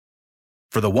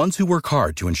For the ones who work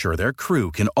hard to ensure their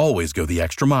crew can always go the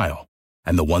extra mile,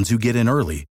 and the ones who get in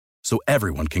early so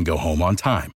everyone can go home on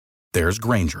time, there's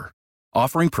Grainger,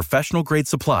 offering professional-grade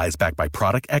supplies backed by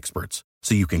product experts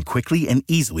so you can quickly and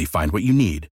easily find what you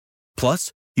need.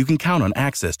 Plus, you can count on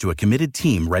access to a committed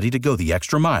team ready to go the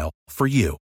extra mile for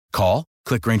you. Call,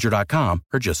 click Grainger.com,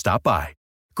 or just stop by.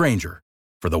 Grainger,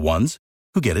 for the ones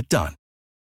who get it done.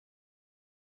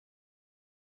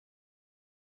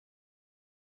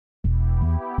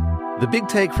 The Big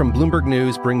Take from Bloomberg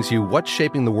News brings you what's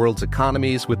shaping the world's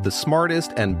economies with the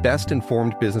smartest and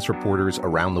best-informed business reporters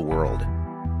around the world.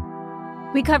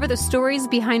 We cover the stories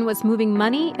behind what's moving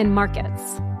money and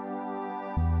markets,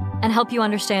 and help you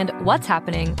understand what's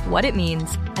happening, what it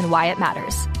means, and why it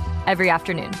matters every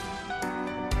afternoon.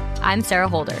 I'm Sarah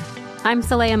Holder. I'm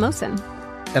Saleha Mohsin.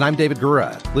 And I'm David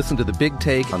Gura. Listen to The Big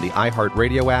Take on the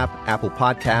iHeartRadio app, Apple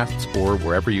Podcasts, or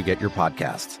wherever you get your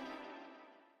podcasts.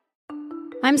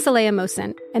 I'm Saleha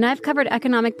Mohsin, and I've covered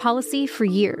economic policy for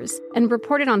years and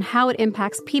reported on how it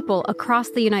impacts people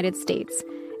across the United States.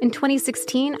 In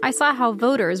 2016, I saw how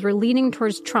voters were leaning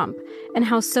towards Trump and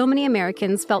how so many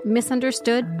Americans felt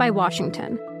misunderstood by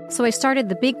Washington. So I started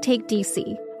The Big Take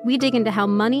DC. We dig into how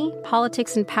money,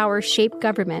 politics, and power shape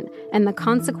government and the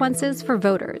consequences for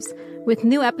voters. With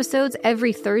new episodes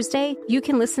every Thursday, you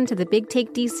can listen to The Big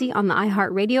Take DC on the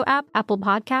iHeartRadio app, Apple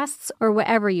Podcasts, or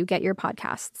wherever you get your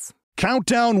podcasts.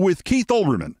 Countdown with Keith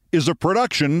Olbermann is a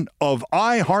production of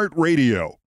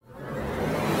iHeartRadio.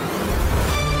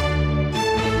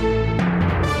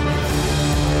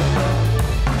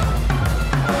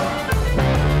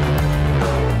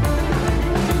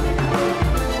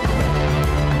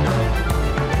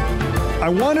 I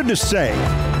wanted to say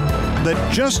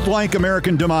that just like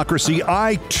American democracy,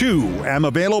 I too am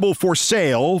available for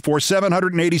sale for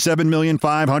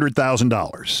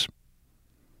 $787,500,000.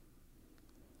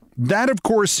 That, of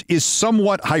course, is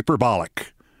somewhat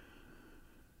hyperbolic.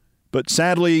 But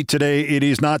sadly, today it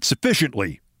is not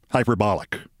sufficiently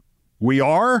hyperbolic. We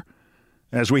are,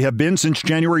 as we have been since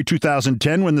January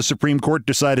 2010 when the Supreme Court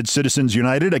decided Citizens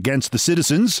United against the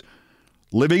citizens,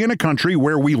 living in a country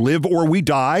where we live or we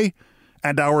die,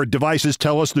 and our devices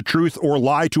tell us the truth or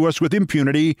lie to us with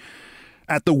impunity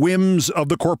at the whims of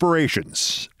the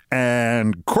corporations.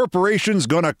 And corporations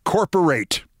gonna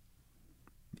corporate.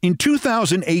 In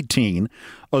 2018,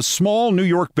 a small New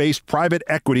York-based private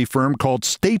equity firm called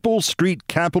Staple Street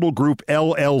Capital Group,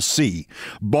 LLC,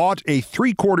 bought a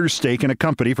three-quarter stake in a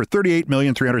company for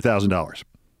 $38,300,000.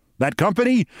 That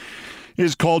company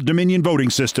is called Dominion Voting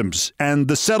Systems, and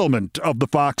the settlement of the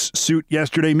Fox suit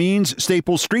yesterday means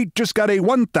Staple Street just got a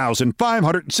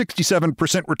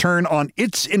 1,567% return on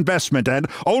its investment, and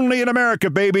only in America,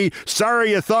 baby.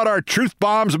 Sorry you thought our truth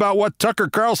bombs about what Tucker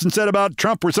Carlson said about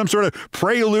Trump were some sort of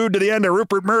prelude to the end of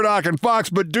Rupert Murdoch and Fox,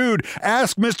 but dude,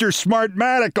 ask Mr.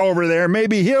 Smartmatic over there.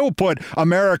 Maybe he'll put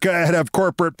America ahead of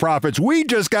corporate profits. We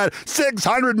just got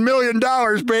 $600 million,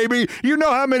 baby. You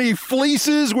know how many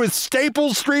fleeces with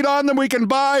Staple Street on them we can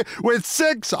buy with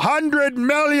 $600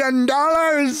 million?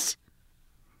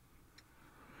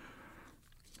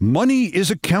 Money is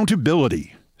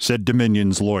accountability, said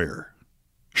Dominion's lawyer.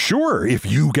 Sure, if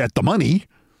you get the money.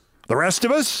 The rest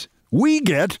of us, we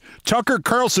get Tucker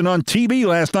Carlson on TV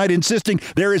last night insisting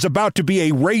there is about to be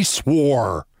a race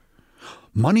war.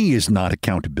 Money is not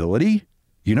accountability.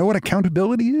 You know what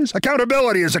accountability is?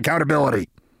 Accountability is accountability.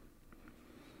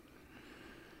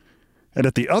 And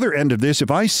at the other end of this,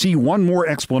 if I see one more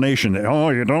explanation,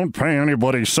 you don't pay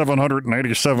anybody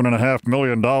 $787.5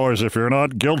 million if you're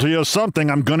not guilty of something,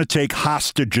 I'm going to take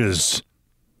hostages.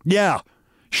 Yeah,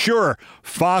 sure,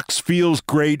 Fox feels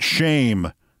great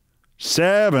shame.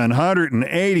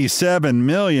 $787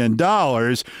 million?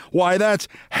 Why, that's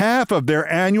half of their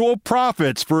annual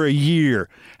profits for a year.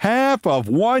 Half of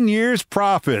 1 year's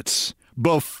profits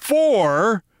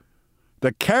before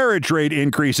the carriage rate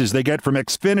increases they get from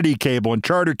Xfinity Cable and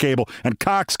Charter Cable and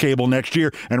Cox Cable next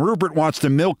year, and Rupert wants to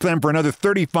milk them for another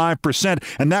 35%,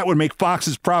 and that would make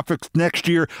Fox's profits next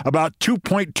year about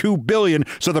 $2.2 billion.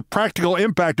 So the practical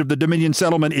impact of the Dominion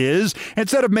settlement is,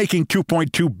 instead of making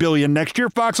 $2.2 billion next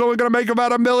year, Fox only going to make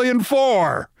about $1.4 million.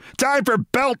 Time for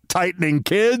belt tightening,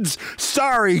 kids.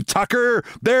 Sorry, Tucker.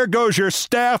 There goes your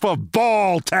staff of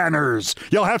ball tanners.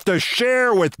 You'll have to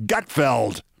share with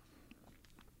Gutfeld.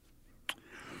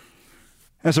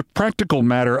 As a practical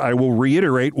matter, I will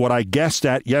reiterate what I guessed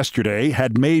at yesterday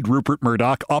had made Rupert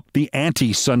Murdoch up the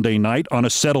ante Sunday night on a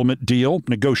settlement deal,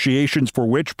 negotiations for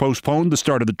which postponed the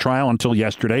start of the trial until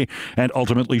yesterday and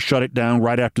ultimately shut it down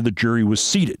right after the jury was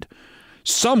seated.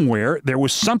 Somewhere there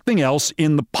was something else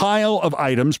in the pile of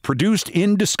items produced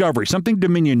in discovery, something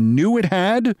Dominion knew it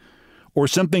had or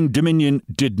something Dominion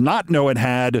did not know it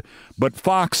had, but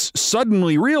Fox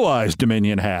suddenly realized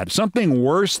Dominion had. Something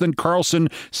worse than Carlson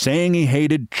saying he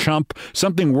hated Chump.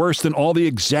 Something worse than all the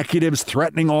executives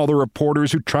threatening all the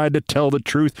reporters who tried to tell the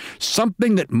truth.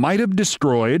 Something that might have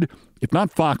destroyed, if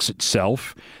not Fox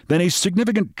itself, then a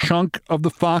significant chunk of the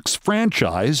Fox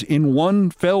franchise in one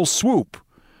fell swoop.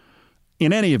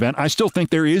 In any event, I still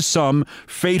think there is some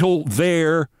fatal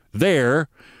there,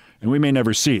 and we may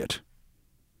never see it.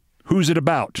 Who's it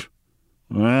about?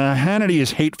 Hannity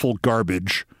is hateful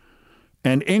garbage,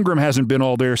 and Ingram hasn't been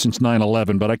all there since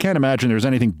 9/11, but I can't imagine there's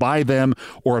anything by them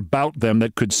or about them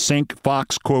that could sink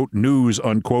Fox, quote, news,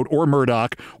 unquote, or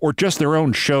Murdoch, or just their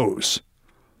own shows.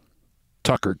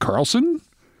 Tucker Carlson?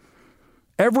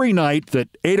 Every night that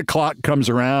 8 o'clock comes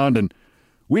around and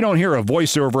we don't hear a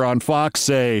voiceover on Fox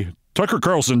say, Tucker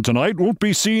Carlson tonight won't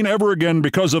be seen ever again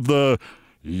because of the,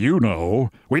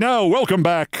 we now welcome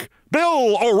back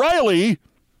Bill O'Reilly.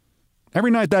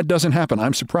 Every night that doesn't happen.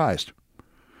 I'm surprised.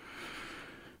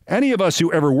 Any of us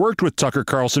who ever worked with Tucker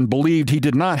Carlson believed he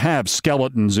did not have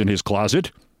skeletons in his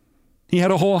closet. He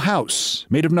had a whole house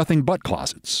made of nothing but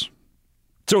closets.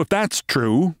 So if that's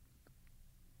true,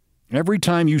 every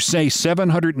time you say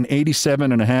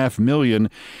 $787.5 million,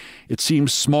 it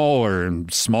seems smaller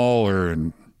and smaller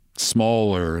and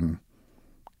smaller and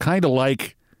kind of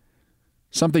like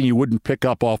something you wouldn't pick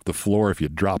up off the floor if you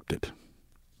dropped it.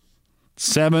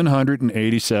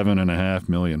 $787.5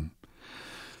 million.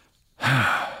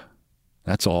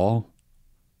 That's all.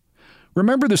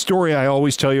 Remember the story I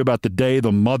always tell you about the day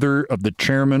the mother of the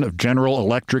chairman of General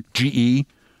Electric, GE,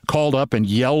 called up and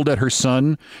yelled at her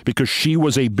son because she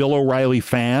was a Bill O'Reilly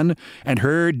fan, and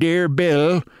her dear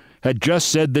Bill had just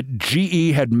said that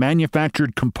GE had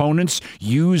manufactured components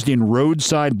used in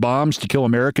roadside bombs to kill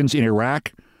Americans in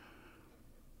Iraq?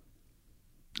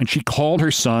 And she called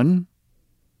her son,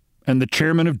 and the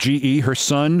chairman of GE, her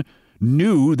son,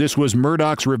 knew this was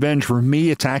Murdoch's revenge for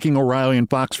me attacking O'Reilly and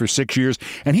Fox for 6 years,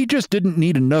 and he just didn't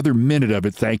need another minute of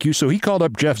it, thank you. So he called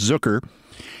up Jeff Zucker,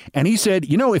 and he said,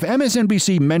 if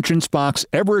MSNBC mentions Fox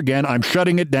ever again, I'm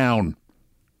shutting it down.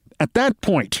 At that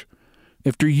point,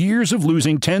 after years of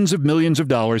losing tens of millions of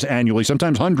dollars annually,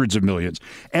 sometimes hundreds of millions,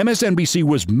 MSNBC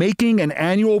was making an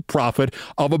annual profit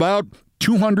of about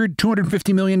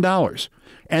 $250 million.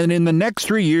 And in the next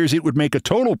 3 years, it would make a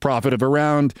total profit of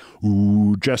around,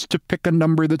 just to pick a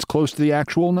number that's close to the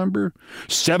actual number,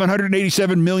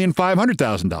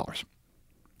 $787,500,000.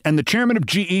 And the chairman of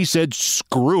GE said,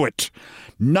 screw it.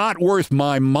 Not worth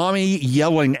my mommy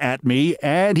yelling at me,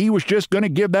 and he was just going to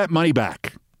give that money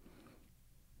back.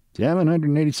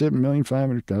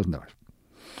 $787,500,000.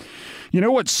 You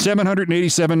know what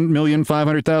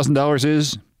 $787,500,000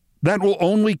 is? That will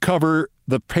only cover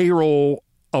the payroll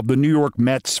of the New York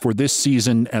Mets for this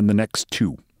season and the next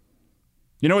two.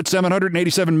 You know what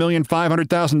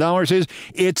 $787,500,000 is?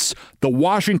 It's the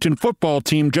Washington football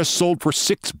team just sold for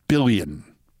 $6 billion.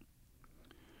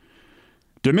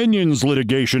 Dominion's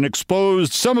litigation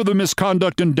exposed some of the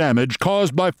misconduct and damage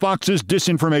caused by Fox's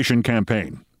disinformation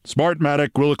campaign.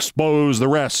 Smartmatic will expose the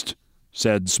rest,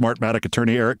 said Smartmatic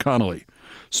attorney Eric Connolly.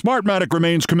 Smartmatic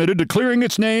remains committed to clearing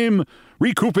its name,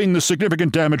 recouping the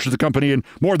significant damage to the company in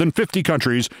more than 50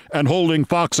 countries, and holding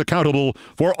Fox accountable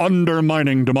for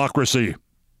undermining democracy.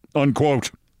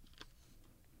 Unquote.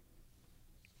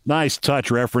 Nice touch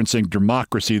referencing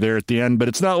democracy there at the end, but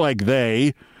it's not like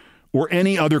they, or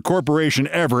any other corporation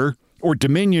ever, or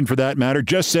Dominion for that matter,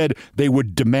 just said they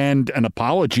would demand an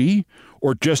apology,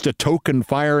 or just a token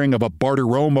firing of a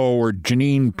Bartiromo or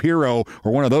Janine Pirro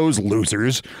or one of those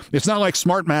losers. It's not like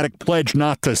Smartmatic pledged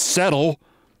not to settle.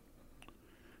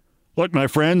 Look, my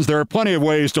friends, there are plenty of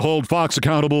ways to hold Fox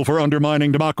accountable for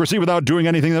undermining democracy without doing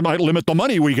anything that might limit the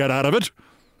money we get out of it.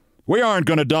 We aren't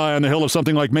going to die on the hill of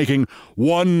something like making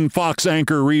one Fox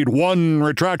anchor read one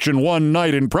retraction one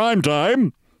night in prime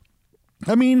time.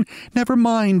 I mean, never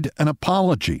mind an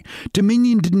apology.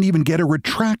 Dominion didn't even get a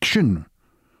retraction.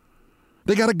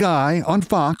 They got a guy on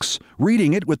Fox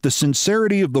reading it with the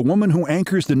sincerity of the woman who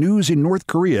anchors the news in North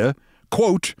Korea.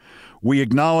 Quote, "We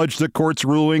acknowledge the court's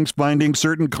rulings finding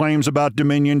certain claims about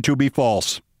Dominion to be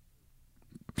false."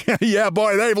 Yeah,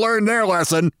 boy, they've learned their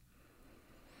lesson.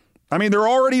 I mean, they're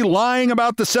already lying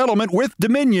about the settlement with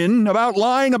Dominion about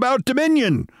lying about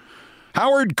Dominion.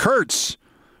 Howard Kurtz,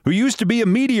 who used to be a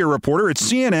media reporter at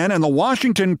CNN and the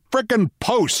Washington frickin'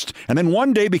 Post, and then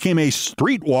one day became a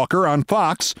streetwalker on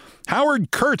Fox, Howard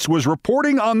Kurtz was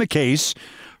reporting on the case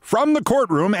from the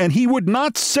courtroom, and he would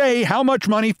not say how much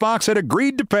money Fox had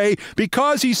agreed to pay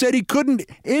because he said he couldn't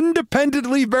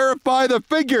independently verify the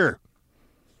figure.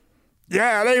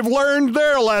 Yeah, they've learned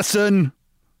their lesson.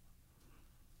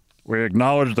 We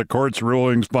acknowledge the court's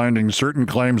rulings finding certain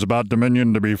claims about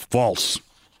Dominion to be false.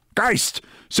 Christ!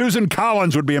 Susan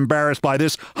Collins would be embarrassed by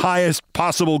this highest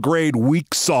possible grade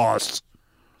weak sauce.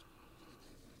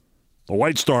 The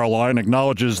White Star Line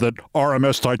acknowledges that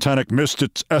RMS Titanic missed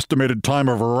its estimated time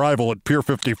of arrival at Pier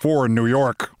 54 in New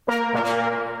York.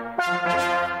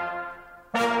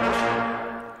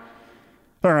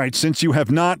 All right, since you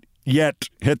have not yet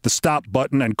hit the stop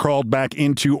button and crawled back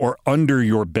into or under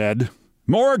your bed,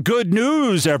 more good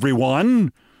news,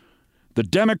 everyone! The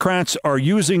Democrats are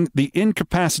using the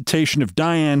incapacitation of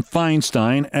Dianne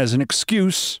Feinstein as an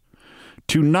excuse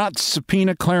to not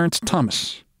subpoena Clarence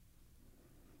Thomas.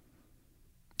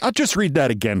 I'll just read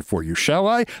that again for you, shall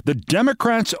I? The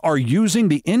Democrats are using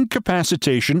the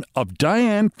incapacitation of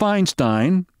Dianne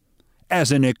Feinstein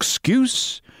as an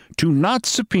excuse to not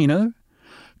subpoena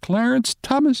Clarence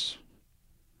Thomas.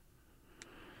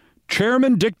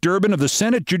 Chairman Dick Durbin of the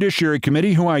Senate Judiciary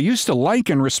Committee, who I used to like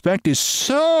and respect, is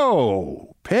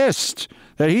so pissed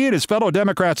that he and his fellow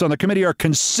Democrats on the committee are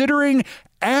considering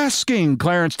asking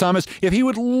Clarence Thomas if he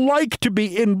would like to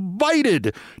be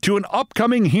invited to an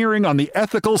upcoming hearing on the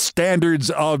ethical standards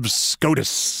of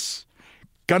SCOTUS.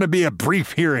 Gonna be a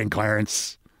brief hearing,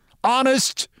 Clarence.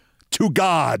 Honest to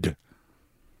God.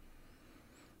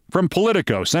 From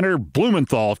Politico, Senator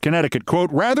Blumenthal of Connecticut, quote,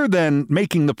 rather than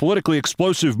making the politically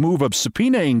explosive move of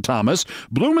subpoenaing Thomas,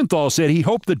 Blumenthal said he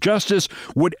hoped the justice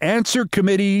would answer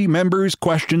committee members'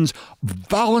 questions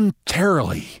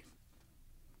voluntarily.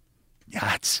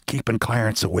 Yeah, it's keeping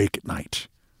Clarence awake at night.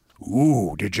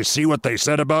 Ooh, did you see what they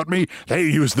said about me? They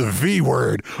used the V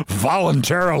word,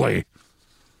 voluntarily.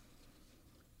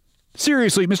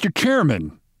 Seriously, Mr.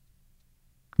 Chairman,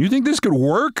 you think this could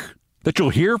work? That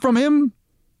you'll hear from him?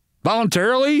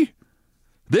 Voluntarily?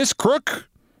 This crook?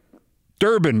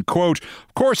 Durbin, quote,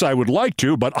 of course I would like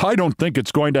to, but I don't think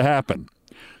it's going to happen.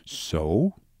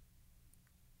 So?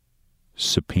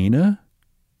 Subpoena?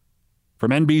 From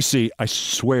NBC, I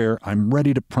swear I'm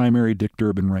ready to primary Dick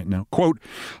Durbin right now. Quote,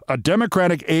 a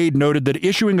Democratic aide noted that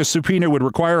issuing a subpoena would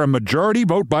require a majority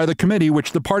vote by the committee,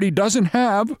 which the party doesn't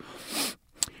have,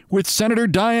 with Senator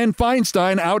Dianne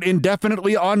Feinstein out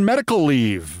indefinitely on medical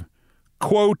leave.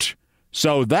 Quote,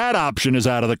 so that option is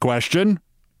out of the question,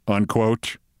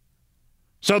 unquote.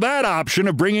 So that option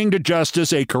of bringing to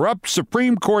justice a corrupt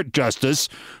Supreme Court justice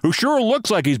who sure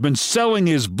looks like he's been selling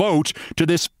his vote to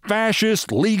this fascist,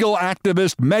 legal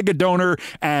activist, megadonor,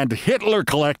 and Hitler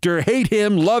collector, hate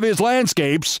him, love his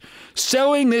landscapes,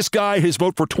 selling this guy his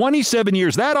vote for 27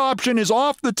 years, that option is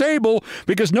off the table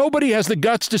because nobody has the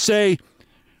guts to say,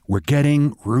 we're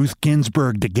getting Ruth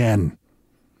Ginsburg again.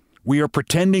 We are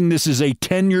pretending this is a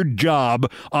tenured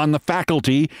job on the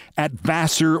faculty at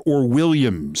Vassar or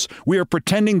Williams. We are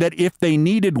pretending that if they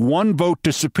needed one vote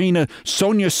to subpoena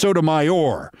Sonia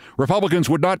Sotomayor,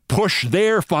 Republicans would not push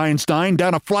their Feinstein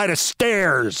down a flight of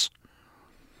stairs.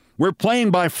 We're playing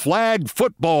by flag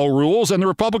football rules, and the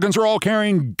Republicans are all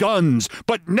carrying guns.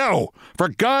 But no, for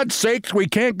God's sakes, we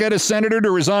can't get a senator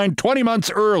to resign 20 months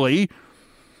early.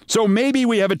 So maybe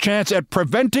we have a chance at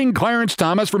preventing Clarence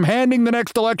Thomas from handing the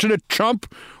next election to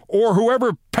Trump or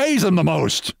whoever pays him the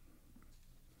most.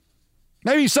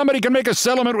 Maybe somebody can make a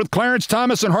settlement with Clarence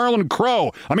Thomas and Harlan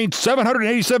Crow. I mean,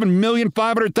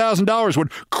 $787,500,000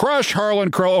 would crush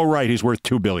Harlan Crow. Oh, right, he's worth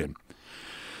 $2 billion.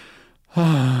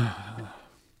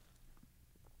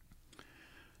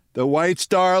 The White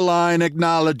Star Line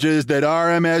acknowledges that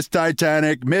RMS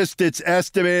Titanic missed its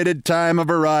estimated time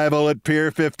of arrival at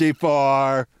Pier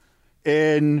 54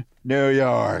 in New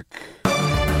York.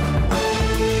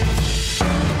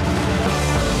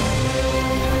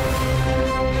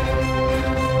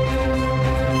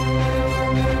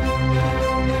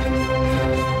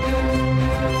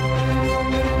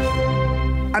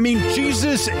 I mean,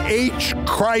 Jesus H.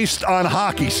 Christ on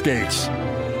hockey skates.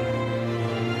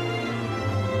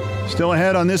 Still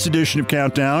ahead on this edition of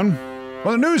Countdown.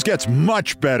 Well, the news gets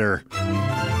much better.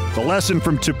 The lesson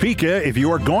from Topeka: if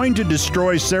you are going to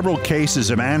destroy several cases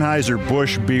of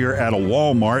Anheuser-Busch beer at a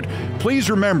Walmart, please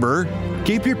remember,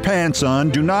 keep your pants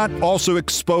on. Do not also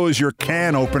expose your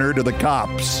can opener to the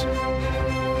cops.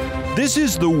 This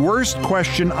is the worst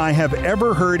question I have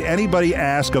ever heard anybody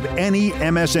ask of any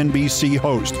MSNBC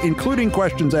host, including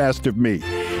questions asked of me.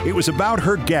 It was about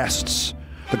her guests.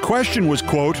 The question was,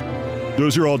 quote,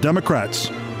 those are all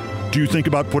Democrats. Do you think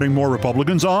about putting more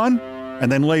Republicans on? And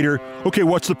then later, okay,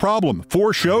 what's the problem?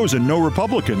 4 shows and no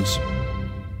Republicans.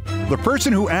 The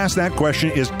person who asked that question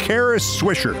is Kara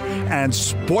Swisher, and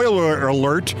spoiler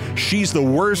alert, she's the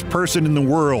worst person in the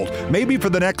world, maybe for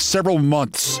the next several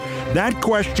months. That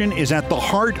question is at the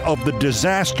heart of the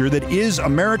disaster that is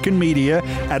American media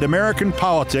and American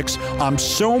politics. I'm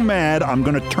so mad I'm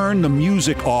going to turn the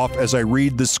music off as I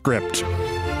read the script.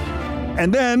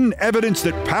 And then evidence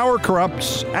that power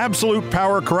corrupts, absolute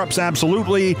power corrupts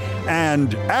absolutely,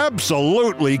 and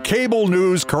absolutely cable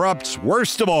news corrupts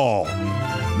worst of all.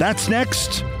 That's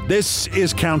next. This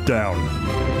is Countdown.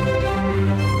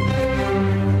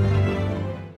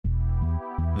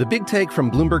 The Big Take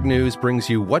from Bloomberg News brings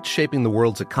you what's shaping the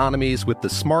world's economies with the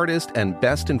smartest and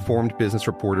best-informed business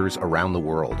reporters around the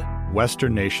world.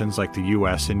 Western nations like the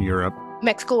U.S. and Europe.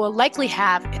 Mexico will likely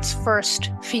have its first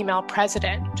female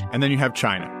president. And then you have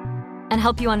China. And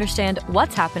help you understand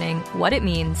what's happening, what it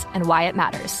means, and why it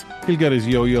matters. He'll get his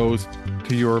yo-yos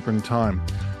to Europe in time.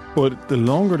 But the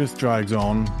longer this drags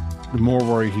on, the more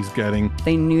worry he's getting.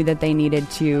 They knew that they needed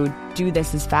to do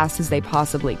this as fast as they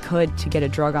possibly could to get a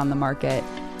drug on the market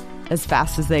as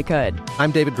fast as they could.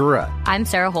 I'm David Gura. I'm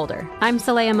Sarah Holder. I'm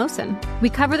Saleha Mohsin. We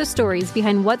cover the stories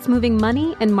behind what's moving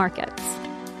money and markets.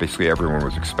 Basically, everyone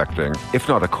was expecting, if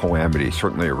not a calamity,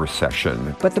 certainly a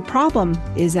recession. But the problem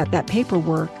is that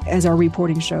paperwork, as our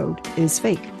reporting showed, is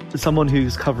fake. As someone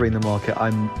who's covering the market,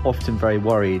 I'm often very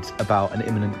worried about an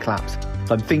imminent collapse.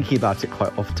 So I'm thinking about it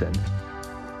quite often.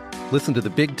 Listen to The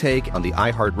Big Take on the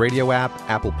iHeartRadio app,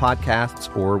 Apple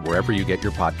Podcasts, or wherever you get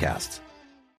your podcasts.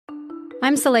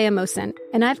 I'm Saleha Mohsin,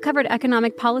 and I've covered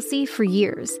economic policy for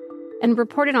years and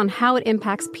reported on how it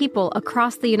impacts people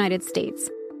across the United States.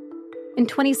 In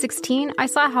 2016, I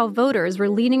saw how voters were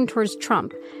leaning towards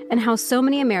Trump and how so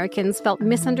many Americans felt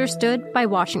misunderstood by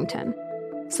Washington.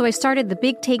 So I started The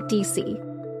Big Take DC.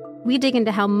 We dig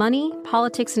into how money,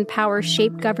 politics, and power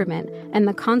shape government and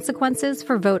the consequences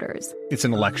for voters. It's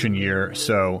an election year,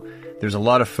 so there's a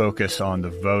lot of focus on the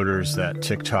voters that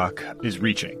TikTok is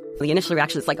reaching. The initial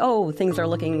reaction is like, oh, things are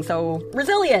looking so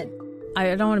resilient.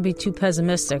 I don't want to be too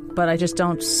pessimistic, but I just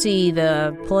don't see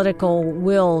the political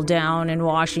will down in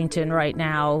Washington right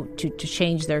now to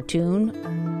change their tune.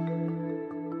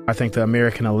 I think the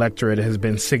American electorate has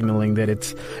been signaling that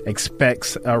it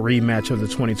expects a rematch of the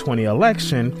 2020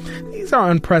 election. These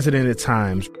are unprecedented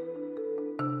times.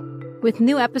 With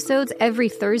new episodes every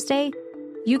Thursday,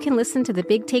 you can listen to The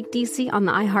Big Take DC on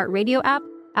the iHeartRadio app,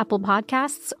 Apple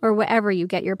Podcasts, or wherever you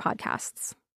get your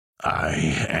podcasts.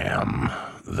 I am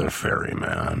the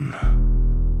ferryman.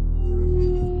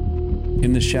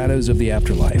 In the shadows of the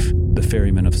afterlife, the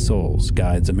Ferryman of Souls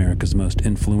guides America's most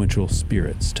influential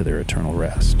spirits to their eternal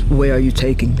rest. Where are you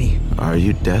taking me? Are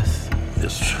you death?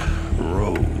 This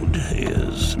road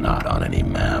is not on any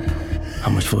map. How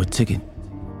much for a ticket?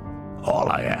 All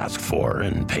I ask for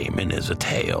in payment is a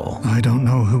tale. I don't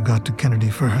know who got to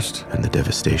Kennedy first. And the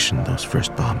devastation those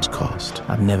first bombs caused.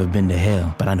 I've never been to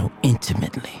hell, but I know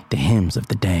intimately the hymns of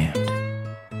the damned.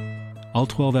 All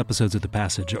 12 episodes of The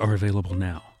Passage are available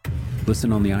now.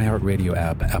 Listen on the iHeartRadio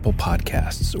app, Apple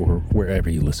Podcasts, or wherever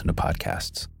you listen to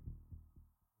podcasts.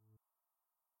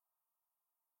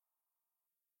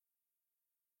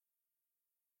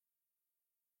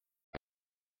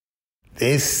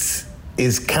 This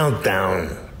is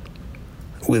Countdown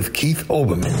with Keith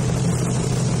Olbermann.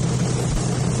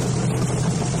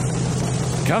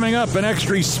 Coming up, an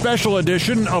extra special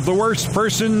edition of The Worst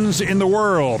Persons in the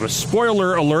World.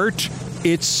 Spoiler alert,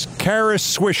 it's Kara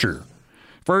Swisher.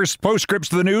 First, postscripts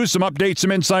to the news, some updates,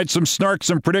 some insights, some snarks,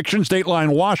 some predictions.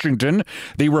 Dateline Washington,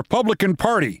 the Republican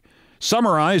Party.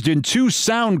 Summarized in two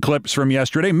sound clips from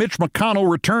yesterday, Mitch McConnell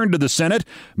returned to the Senate.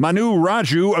 Manu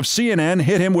Raju of CNN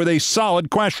hit him with a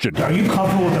solid question. Are you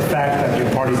comfortable with the fact that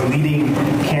your party's leading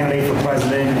candidate for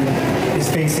president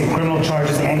is facing criminal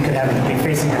charges and could be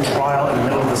facing a trial in the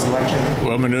middle of this election?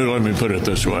 Well, Manu, let me put it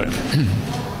this way.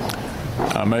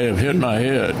 I may have hit my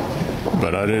head,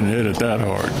 but I didn't hit it that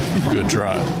hard. Good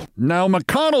try. Now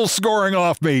McConnell's scoring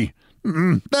off me.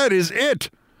 That is it.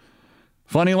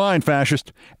 Funny line,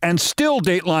 fascist. And still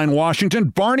Dateline Washington,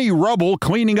 Barney Rubble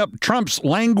cleaning up Trump's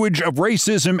language of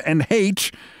racism and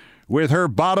hate with her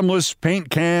bottomless paint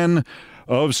can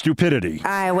of stupidity.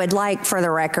 I would like, for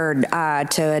the record,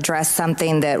 to address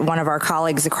something that one of our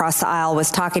colleagues across the aisle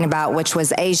was talking about, which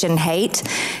was Asian hate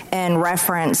in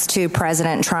reference to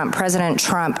President Trump. President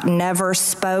Trump never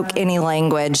spoke any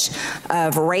language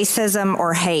of racism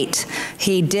or hate.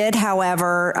 He did,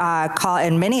 however, call,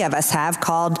 and many of us have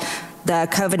called the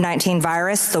COVID-19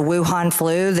 virus, the Wuhan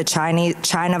flu, the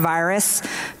China virus,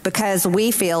 because we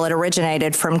feel it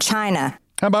originated from China.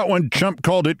 How about when Trump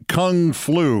called it Kung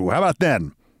Flu? How about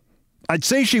then? I'd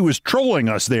say she was trolling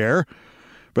us there,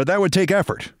 but that would take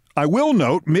effort. I will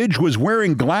note Midge was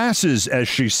wearing glasses as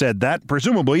she said that,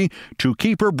 presumably to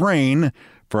keep her brain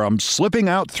from slipping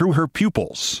out through her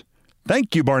pupils.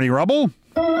 Thank you, Barney Rubble.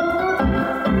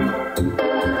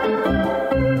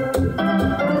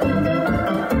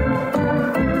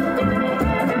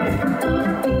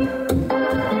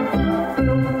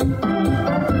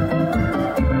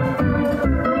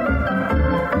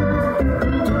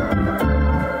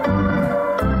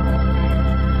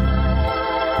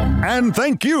 And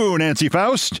thank you, Nancy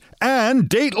Faust, and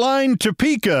Dateline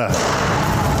Topeka.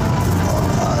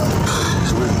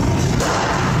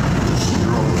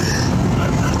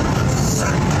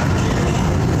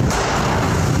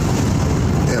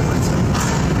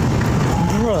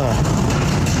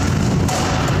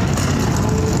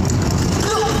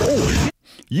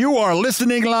 You are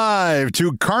listening live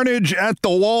to Carnage at the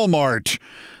Walmart.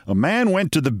 A man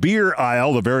went to the beer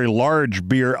aisle, the very large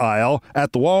beer aisle,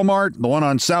 at the Walmart, the one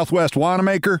on Southwest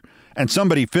Wanamaker, and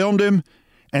somebody filmed him,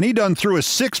 and he done threw a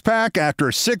 6-pack after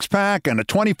a 6-pack and a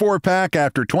 24-pack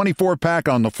after 24-pack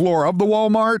on the floor of the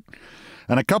Walmart,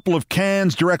 and a couple of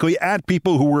cans directly at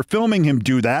people who were filming him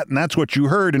do that, and that's what you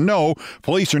heard. And no,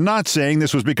 police are not saying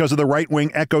this was because of the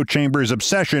right-wing echo chamber's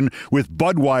obsession with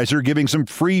Budweiser giving some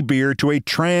free beer to a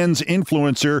trans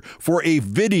influencer for a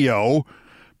video,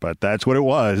 but that's what it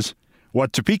was.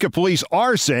 What Topeka police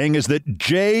are saying is that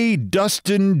J.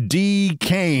 Dustin D.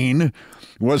 Kane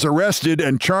was arrested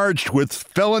and charged with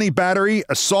felony battery,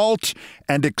 assault,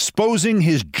 and exposing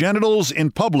his genitals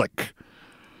in public.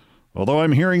 Although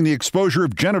I'm hearing the exposure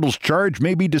of genitals charge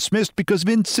may be dismissed because of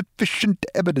insufficient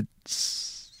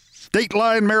evidence.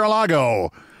 Dateline Mar-a-Lago.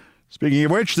 Speaking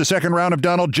of which, the second round of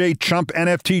Donald J. Trump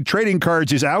NFT trading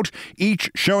cards is out,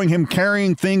 each showing him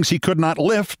carrying things he could not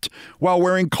lift while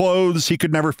wearing clothes he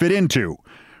could never fit into.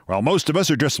 While most of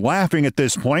us are just laughing at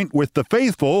this point, with the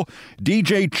faithful,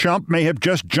 DJ Trump may have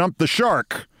just jumped the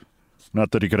shark.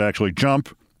 Not that he could actually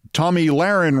jump. Tommy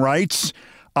Lahren writes,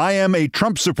 I am a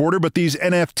Trump supporter, but these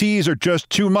NFTs are just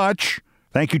too much.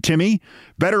 Thank you, Timmy.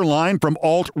 Better line from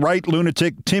alt-right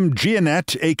lunatic Tim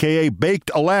Giannett, a.k.a.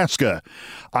 Baked Alaska.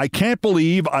 I can't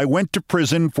believe I went to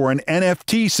prison for an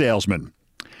NFT salesman.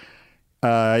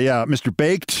 Yeah, Mr.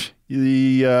 Baked,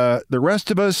 the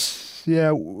rest of us,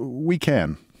 yeah, we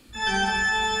can.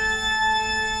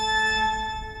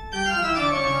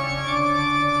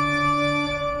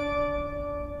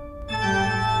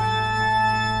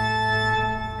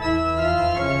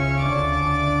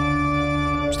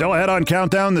 Still ahead on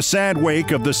Countdown, the sad wake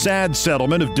of the sad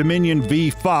settlement of Dominion v.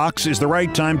 Fox is the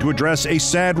right time to address a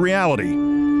sad reality.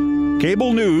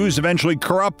 Cable news eventually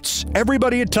corrupts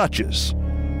everybody it touches.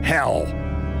 Hell.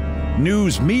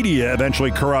 News media eventually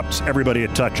corrupts everybody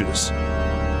it touches.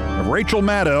 Of Rachel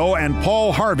Maddow and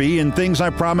Paul Harvey in Things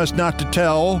I Promised Not to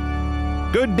Tell.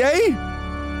 Good day?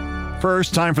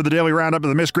 First, time for the daily roundup of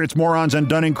the miscreants, morons, and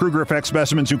Dunning-Kruger effect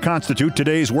specimens who constitute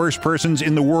today's worst persons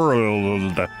in the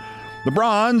world. The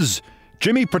bronze,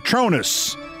 Jimmy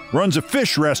Patronis, runs a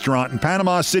fish restaurant in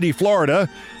Panama City, Florida,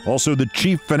 also the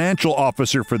chief financial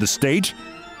officer for the state.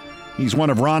 He's one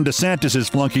of Ron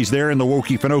DeSantis' flunkies there in the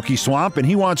Wokey-Finoki swamp, and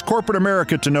he wants corporate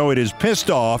America to know it is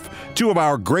pissed off two of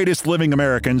our greatest living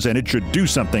Americans, and it should do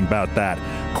something about that.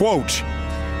 Quote,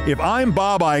 if I'm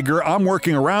Bob Iger, I'm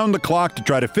working around the clock to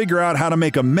try to figure out how to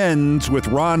make amends with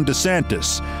Ron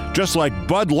DeSantis, just like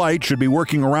Bud Light should be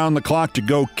working around the clock to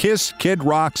go kiss Kid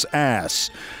Rock's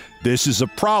ass. This is a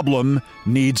problem,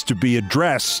 needs to be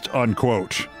addressed,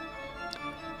 unquote.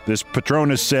 This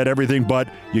Patronis said everything but,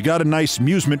 you got a nice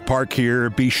amusement park here,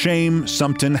 be shame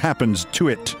something happens to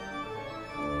it.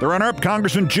 The runner-up,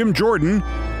 Congressman Jim Jordan,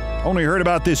 only heard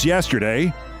about this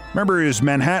yesterday. Remember his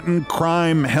Manhattan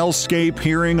crime hellscape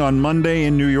hearing on Monday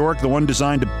in New York, the one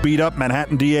designed to beat up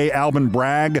Manhattan DA Alvin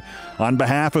Bragg on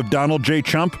behalf of Donald J.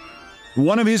 Trump?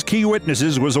 One of his key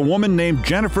witnesses was a woman named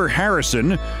Jennifer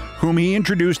Harrison, whom he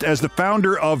introduced as the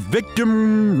founder of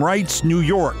Victim Rights New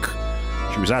York.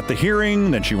 She was at the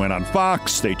hearing, then she went on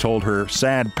Fox. They told her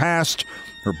sad past.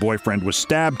 Her boyfriend was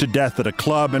stabbed to death at a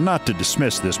club, and not to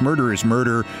dismiss this, murder is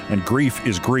murder, and grief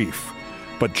is grief.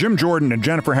 But Jim Jordan and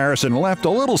Jennifer Harrison left a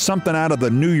little something out of the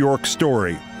New York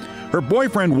story. Her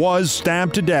boyfriend was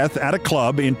stabbed to death at a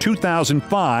club in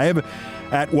 2005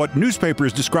 at what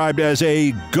newspapers described as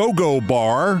a go-go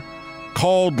bar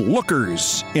called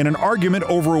Lookers in an argument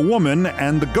over a woman,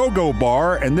 and the go-go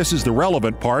bar, and this is the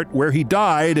relevant part, where he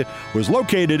died was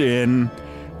located in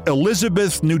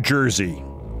Elizabeth, New Jersey,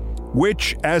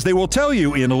 which, as they will tell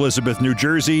you in Elizabeth, New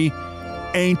Jersey,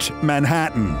 ain't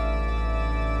Manhattan.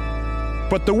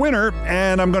 But the winner,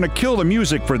 and I'm going to kill the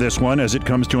music for this one as it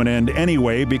comes to an end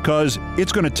anyway, because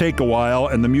it's going to take a while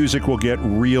and the music will get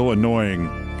real annoying.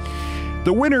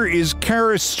 The winner is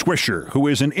Kara Swisher, who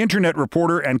is an internet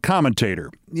reporter and commentator.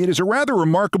 It is a rather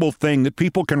remarkable thing that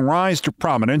people can rise to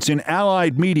prominence in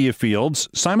allied media fields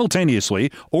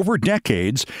simultaneously over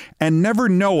decades and never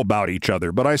know about each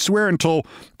other. But I swear until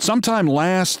sometime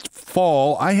last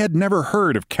fall, I had never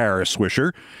heard of Kara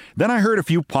Swisher. Then I heard a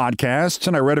few podcasts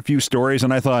and I read a few stories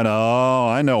and I thought, oh,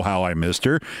 I know how I missed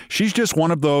her. She's just one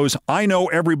of those, I know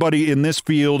everybody in this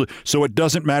field, so it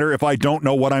doesn't matter if I don't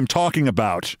know what I'm talking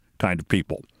about kind of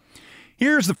people.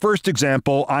 Here's the first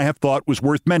example I have thought was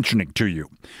worth mentioning to you.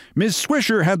 Ms.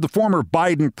 Swisher had the former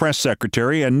Biden press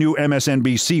secretary and new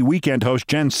MSNBC weekend host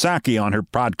Jen Psaki on her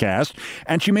podcast,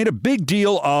 and she made a big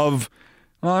deal of,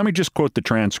 well, let me just quote the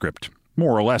transcript.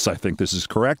 More or less, I think this is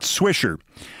correct. Swisher: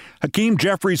 Hakeem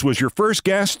Jeffries was your first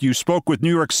guest. You spoke with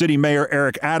New York City Mayor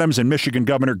Eric Adams and Michigan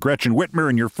Governor Gretchen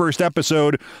Whitmer in your first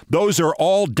episode. Those are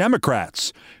all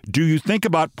Democrats. Do you think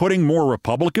about putting more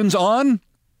Republicans on?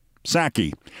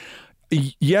 Psaki: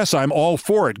 Yes, I'm all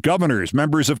for it. Governors,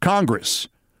 members of Congress.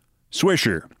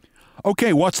 Swisher: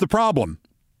 Okay, what's the problem?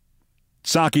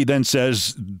 Psaki then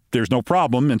says there's no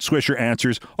problem, and Swisher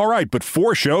answers, all right, but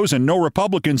 4 shows and no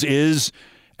Republicans is...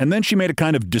 And then she made a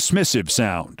kind of dismissive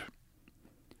sound.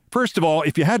 First of all,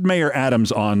 if you had Mayor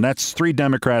Adams on, that's 3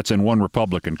 Democrats and 1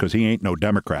 Republican, because he ain't no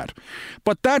Democrat.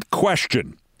 But that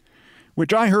question,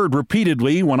 which I heard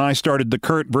repeatedly when I started the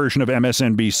current version of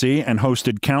MSNBC and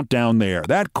hosted Countdown there.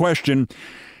 That question,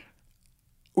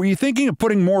 were you thinking of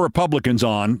putting more Republicans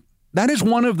on? That is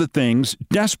one of the things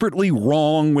desperately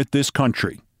wrong with this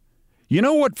country. You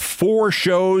know what 4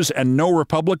 shows and no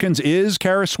Republicans is,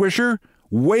 Kara Swisher?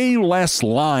 Way less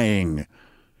lying.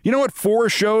 You know what 4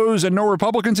 shows and no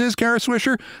Republicans is, Kara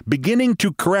Swisher? Beginning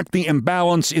to correct the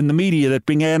imbalance in the media that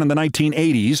began in the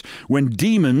 1980s when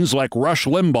demons like Rush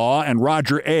Limbaugh and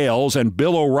Roger Ailes and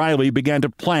Bill O'Reilly began to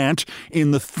plant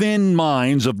in the thin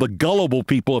minds of the gullible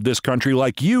people of this country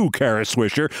like you, Kara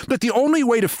Swisher, that the only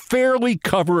way to fairly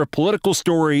cover a political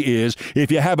story is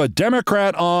if you have a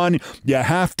Democrat on, you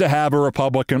have to have a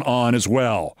Republican on as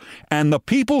well. And the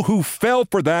people who fell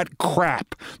for that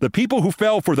crap, the people who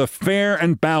fell for the fair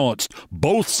and balanced,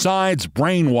 both sides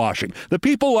brainwashing. The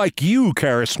people like you,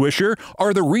 Kara Swisher,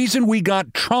 are the reason we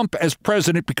got Trump as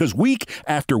president, because week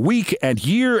after week and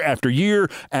year after year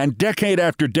and decade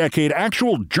after decade,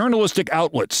 actual journalistic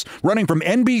outlets running from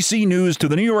NBC News to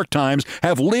the New York Times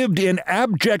have lived in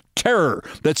abject terror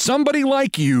that somebody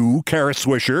like you, Kara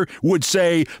Swisher, would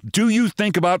say, do you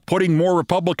think about putting more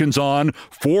Republicans on?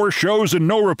 4 shows and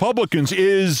no Republicans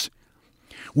is...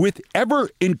 With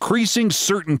ever-increasing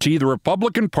certainty, the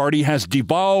Republican Party has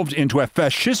devolved into a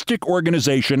fascistic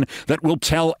organization that will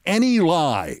tell any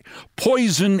lie,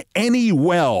 poison any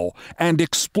well, and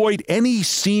exploit any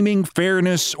seeming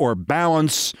fairness or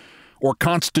balance or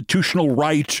constitutional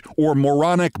right or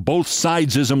moronic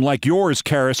both-sidesism like yours,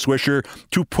 Kara Swisher,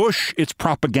 to push its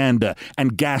propaganda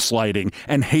and gaslighting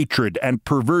and hatred and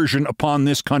perversion upon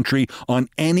this country on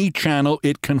any channel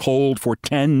it can hold for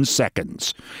 10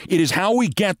 seconds. It is how we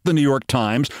get the New York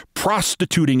Times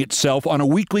prostituting itself on a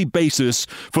weekly basis,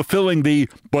 fulfilling the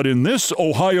 "but in this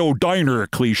Ohio diner"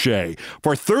 cliche.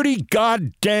 For 30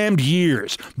 goddamned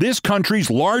years, this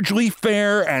country's largely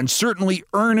fair and certainly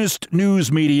earnest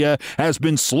news media has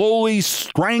been slowly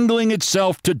strangling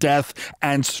itself to death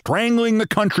and strangling the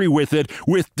country with it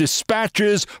with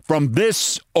dispatches from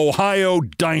this Ohio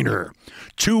diner.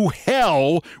 To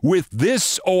hell with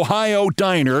this Ohio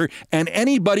diner and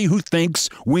anybody who thinks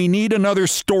we need another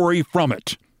story from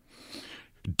it.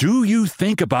 Do you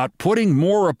think about putting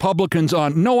more Republicans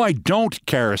on? No, I don't,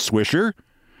 Kara Swisher.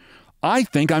 I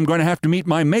think I'm going to have to meet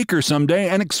my maker someday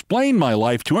and explain my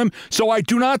life to him, so I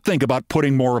do not think about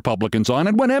putting more Republicans on.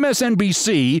 And when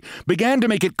MSNBC began to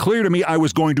make it clear to me I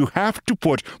was going to have to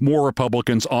put more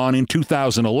Republicans on in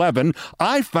 2011,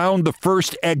 I found the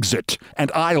first exit,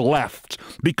 and I left.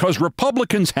 Because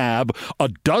Republicans have a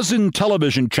dozen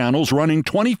television channels running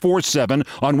 24/7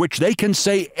 on which they can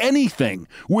say anything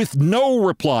with no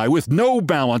reply, with no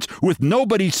balance, with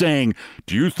nobody saying,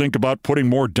 do you think about putting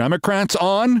more Democrats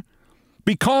on?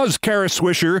 Because, Kara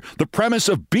Swisher, the premise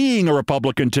of being a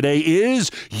Republican today is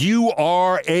you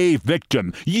are a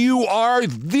victim. You are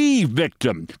the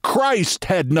victim. Christ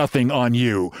had nothing on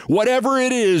you. Whatever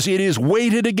it is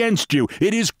weighted against you.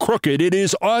 It is crooked. It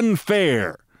is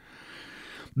unfair.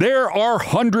 There are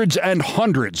hundreds and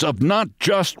hundreds of not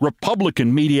just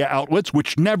Republican media outlets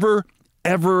which never,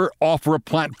 ever offer a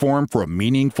platform for a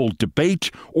meaningful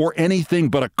debate or anything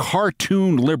but a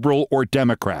cartoon liberal or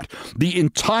Democrat. The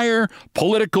entire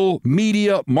political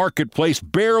media marketplace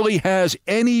barely has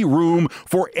any room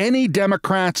for any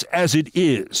Democrats as it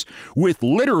is, with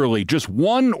literally just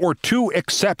one or two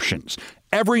exceptions.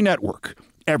 Every network,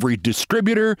 every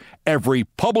distributor, every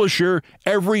publisher,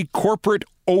 every corporate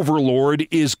overlord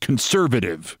is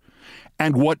conservative.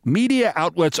 And what media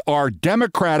outlets are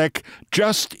Democratic,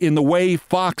 just in the way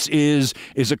Fox is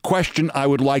a question I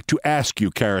would like to ask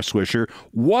you, Kara Swisher.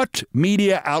 What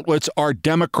media outlets are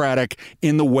Democratic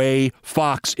in the way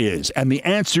Fox is? And the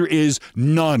answer is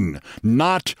none.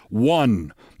 Not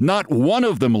one. Not one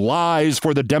of them lies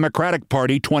for the Democratic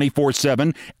Party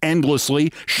 24/7,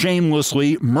 endlessly,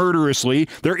 shamelessly, murderously.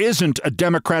 There isn't a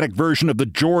Democratic version of the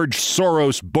George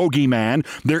Soros bogeyman.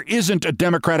 There isn't a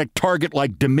Democratic target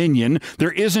like Dominion.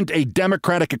 There isn't a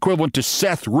Democratic equivalent to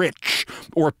Seth Rich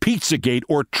or Pizzagate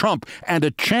or Trump. And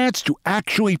a chance to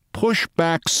actually push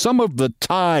back some of the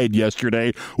tide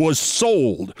yesterday was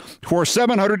sold for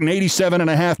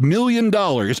 $787.5 million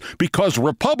because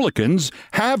Republicans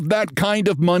have that kind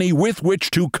of money with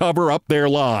which to cover up their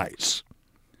lies.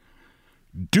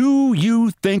 Do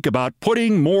you think about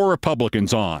putting more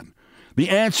Republicans on? The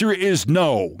answer is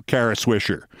no, Kara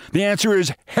Swisher. The answer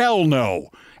is hell no.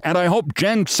 And I hope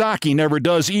Jen Psaki never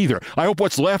does either. I hope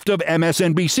what's left of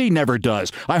MSNBC never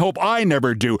does. I hope I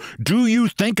never do. Do you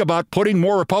think about putting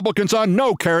more Republicans on?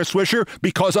 No, Kara Swisher,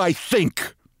 because I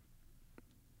think.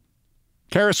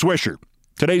 Kara Swisher,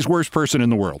 today's worst person in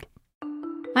the world.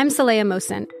 I'm Saleha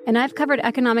Mohsin, and I've covered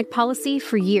economic policy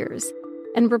for years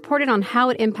and reported on how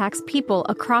it impacts people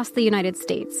across the United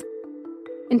States.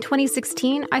 In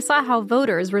 2016, I saw how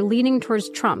voters were leaning towards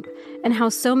Trump and how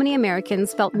so many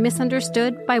Americans felt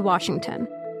misunderstood by Washington.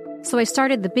 So I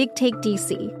started The Big Take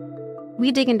DC.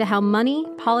 We dig into how money,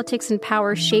 politics, and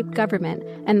power shape government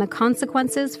and the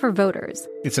consequences for voters.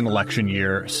 It's an election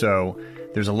year, so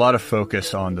there's a lot of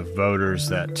focus on the voters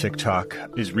that TikTok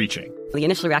is reaching. The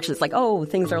initial reaction is like, oh,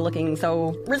 things are looking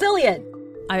so resilient.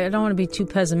 I don't want to be too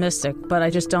pessimistic, but I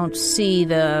just don't see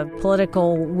the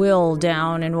political will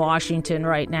down in Washington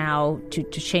right now to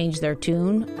change their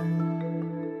tune.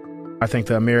 I think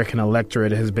the American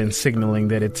electorate has been signaling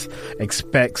that it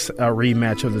expects a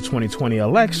rematch of the 2020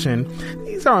 election.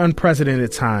 These are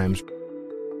unprecedented times.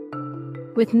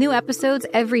 With new episodes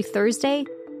every Thursday,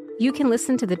 you can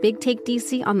listen to The Big Take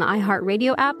DC on the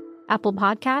iHeartRadio app, Apple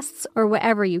Podcasts, or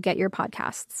wherever you get your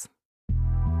podcasts.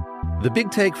 The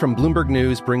Big Take from Bloomberg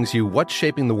News brings you what's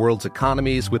shaping the world's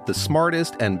economies with the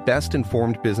smartest and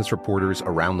best-informed business reporters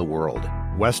around the world.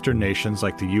 Western nations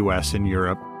like the U.S. and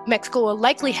Europe. Mexico will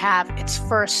likely have its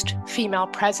first female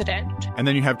president. And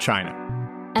then you have China.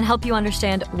 And help you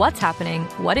understand what's happening,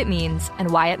 what it means, and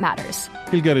why it matters.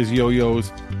 He'll get his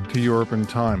yo-yos to Europe in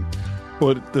time.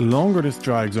 But the longer this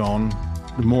drags on,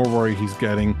 the more worry he's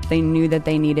getting. They knew that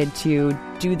they needed to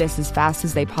do this as fast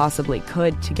as they possibly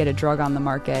could to get a drug on the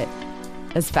market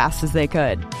as fast as they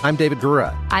could. I'm David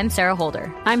Gura. I'm Sarah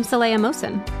Holder. I'm Saleha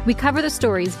Mohsin. We cover the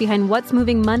stories behind what's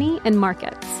moving money and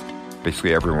markets.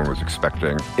 Basically, everyone was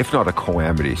expecting, if not a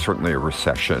calamity, certainly a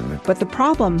recession. But the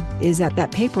problem is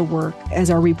that paperwork,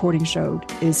 as our reporting showed,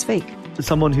 is fake. As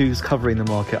someone who's covering the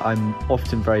market, I'm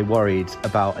often very worried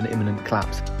about an imminent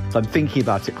collapse. So I'm thinking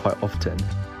about it quite often.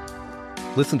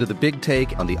 Listen to The Big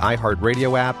Take on the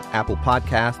iHeartRadio app, Apple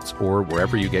Podcasts, or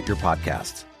wherever you get your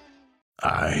podcasts.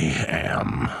 I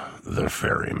am the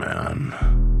ferryman.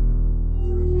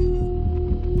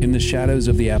 In the shadows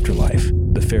of the afterlife,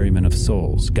 the Ferryman of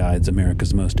Souls guides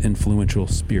America's most influential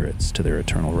spirits to their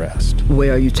eternal rest.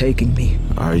 Where are you taking me?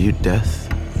 Are you death?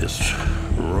 This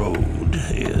road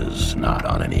is not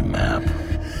on any map.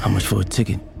 How much for a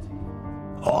ticket?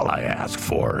 All I ask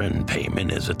for in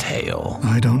payment is a tale.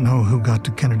 I don't know who got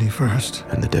to Kennedy first.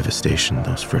 And the devastation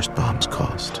those first bombs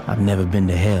caused. I've never been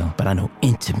to hell, but I know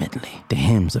intimately the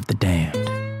hymns of the damned.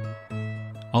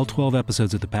 All 12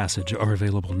 episodes of The Passage are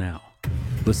available now.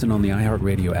 Listen on the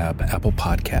iHeartRadio app, Apple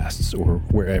Podcasts, or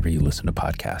wherever you listen to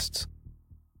podcasts.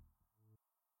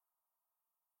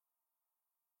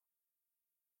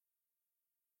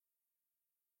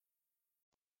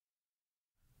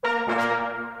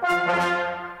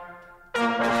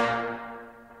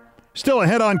 Still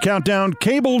ahead on Countdown,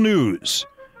 cable news.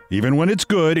 Even when it's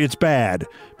good, it's bad.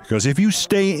 Because if you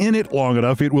stay in it long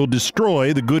enough, it will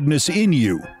destroy the goodness in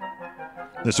you.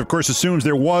 This, of course, assumes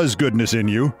there was goodness in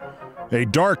you. A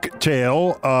dark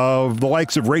tale of the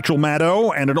likes of Rachel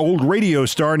Maddow and an old radio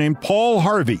star named Paul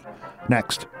Harvey.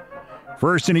 Next.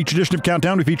 First, in each edition of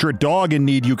Countdown, we feature a dog in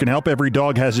need you can help. Every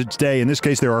dog has its day. In this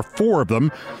case, there are 4 of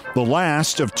them. The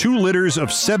last of 2 litters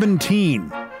of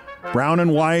 17. Brown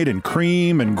and white and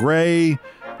cream and gray,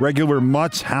 regular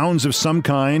mutts, hounds of some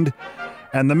kind.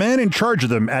 And the man in charge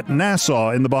of them at Nassau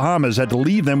in the Bahamas had to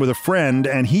leave them with a friend,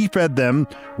 and he fed them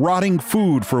rotting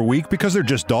food for a week because they're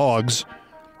just dogs.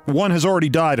 1 has already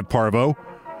died of parvo.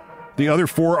 The other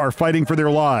 4 are fighting for their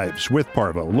lives with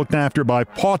parvo, looked after by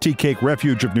Pawty Cake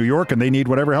Refuge of New York, and they need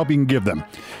whatever help you can give them.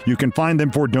 You can find them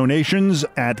for donations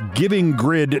at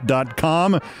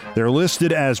givinggrid.com. They're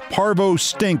listed as Parvo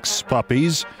Stinks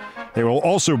puppies. They will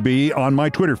also be on my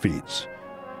Twitter feeds.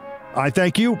 I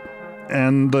thank you,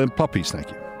 and the puppies thank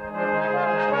you.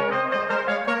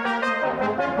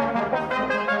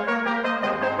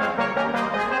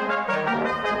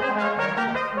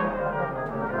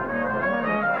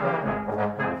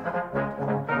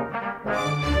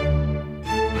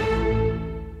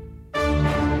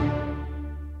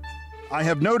 I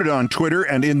have noted on Twitter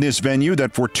and in this venue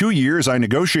that for 2 years I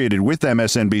negotiated with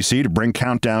MSNBC to bring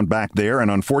Countdown back there, and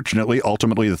unfortunately,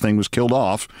 ultimately the thing was killed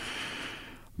off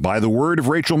by the word of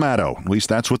Rachel Maddow. At least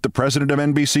that's what the president of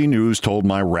NBC News told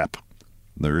my rep.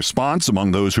 The response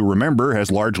among those who remember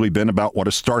has largely been about what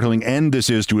a startling end this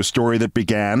is to a story that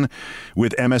began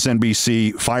with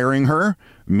MSNBC firing her,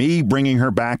 me bringing her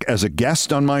back as a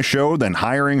guest on my show, then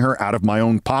hiring her out of my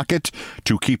own pocket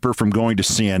to keep her from going to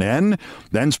CNN,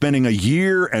 then spending a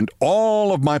year and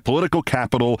all of my political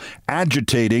capital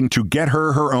agitating to get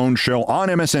her her own show on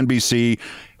MSNBC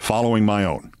following my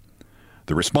own.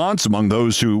 The response among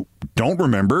those who don't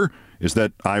remember is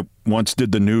that I once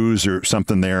did the news or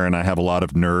something there, and I have a lot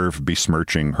of nerve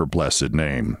besmirching her blessed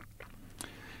name.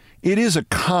 It is a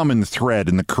common thread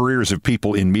in the careers of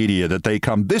people in media that they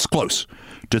come this close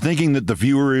to thinking that the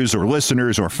viewers or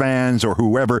listeners or fans or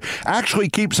whoever actually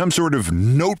keep some sort of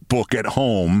notebook at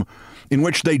home in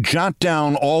which they jot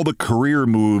down all the career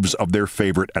moves of their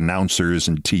favorite announcers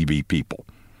and TV people.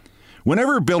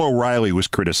 Whenever Bill O'Reilly was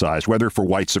criticized, whether for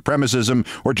white supremacism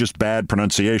or just bad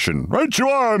pronunciation, right you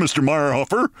are, Mr.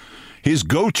 Meyerhofer, his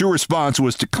go-to response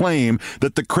was to claim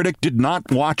that the critic did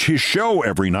not watch his show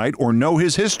every night or know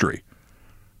his history.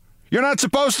 You're not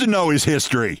supposed to know his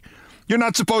history. You're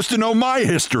not supposed to know my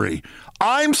history.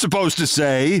 I'm supposed to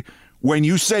say, when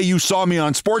you say you saw me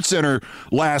on SportsCenter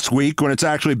last week, when it's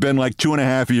actually been like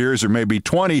 2.5 years or maybe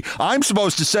 20, I'm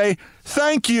supposed to say,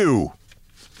 thank you.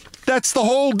 That's the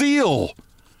whole deal.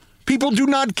 People do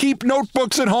not keep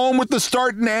notebooks at home with the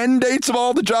start and end dates of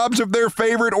all the jobs of their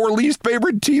favorite or least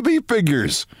favorite TV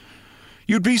figures.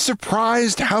 You'd be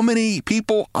surprised how many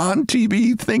people on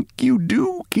TV think you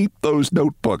do keep those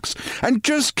notebooks. And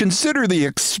just consider the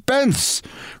expense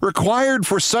required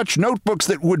for such notebooks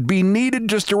that would be needed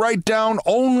just to write down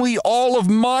only all of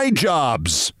my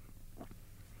jobs.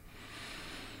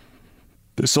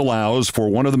 This allows for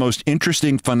one of the most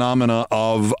interesting phenomena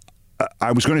of,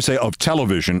 I was going to say of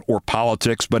television or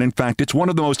politics, but in fact, it's one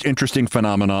of the most interesting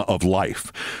phenomena of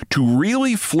life. To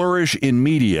really flourish in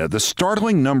media, the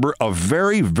startling number of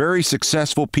very, very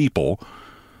successful people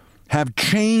have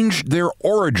changed their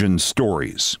origin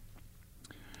stories.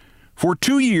 For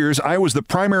 2 years, I was the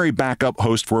primary backup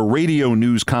host for a radio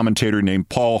news commentator named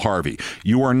Paul Harvey.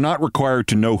 You are not required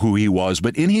to know who he was,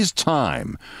 but in his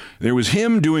time, there was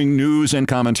him doing news and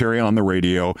commentary on the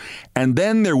radio, and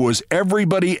then there was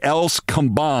everybody else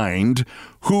combined,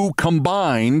 who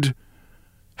combined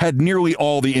had nearly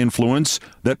all the influence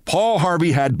that Paul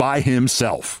Harvey had by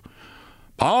himself.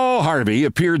 Paul Harvey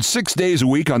appeared 6 days a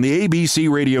week on the ABC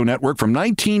radio network from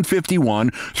 1951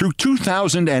 through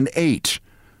 2008.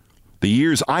 The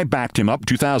years I backed him up,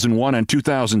 2001 and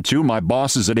 2002, my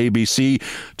bosses at ABC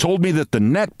told me that the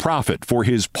net profit for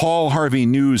his Paul Harvey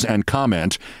News and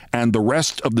Comment and the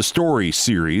Rest of the Story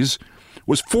series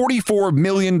was $44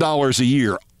 million a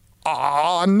year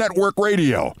on network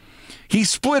radio. He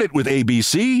split it with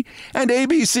ABC, and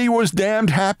ABC was damned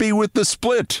happy with the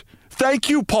split. Thank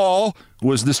you, Paul,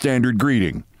 was the standard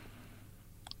greeting.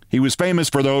 He was famous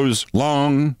for those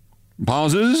long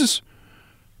pauses.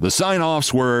 The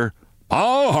sign-offs were,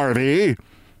 Paul Harvey,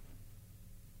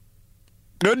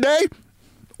 good day.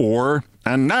 Or,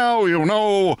 and now you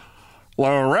know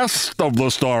the rest of the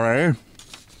story.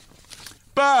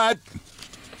 But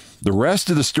the rest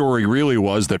of the story really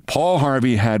was that Paul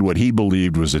Harvey had what he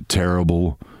believed was a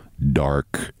terrible,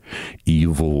 dark,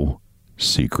 evil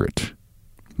secret.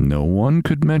 No one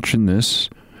could mention this,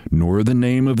 nor the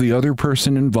name of the other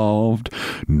person involved,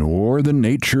 nor the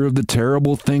nature of the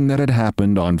terrible thing that had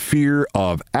happened, on fear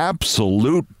of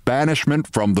absolute banishment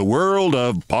from the world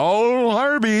of Paul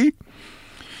Harvey.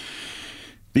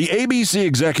 The ABC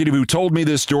executive who told me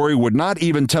this story would not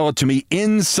even tell it to me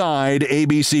inside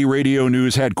ABC Radio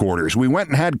News headquarters. We went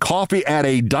and had coffee at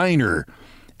a diner,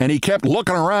 and he kept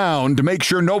looking around to make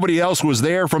sure nobody else was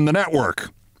there from the network.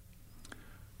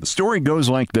 The story goes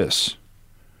like this.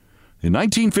 In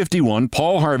 1951,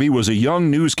 Paul Harvey was a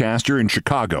young newscaster in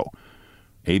Chicago.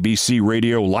 ABC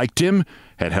Radio liked him,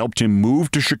 had helped him move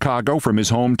to Chicago from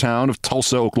his hometown of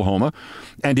Tulsa, Oklahoma,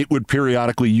 and it would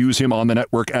periodically use him on the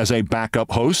network as a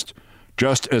backup host,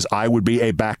 just as I would be a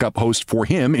backup host for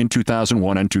him in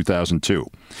 2001 and 2002.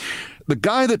 The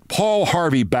guy that Paul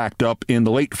Harvey backed up in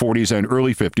the late 40s and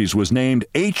early 50s was named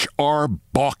H.R.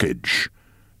 Bauckhage,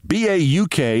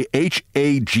 B-A-U-K-H-A-G-E.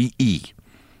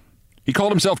 He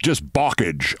called himself just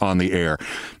Bauckhage on the air,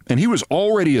 and he was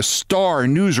already a star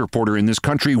news reporter in this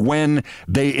country when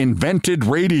they invented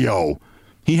radio.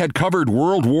 He had covered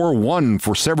World War I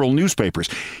for several newspapers.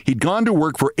 He'd gone to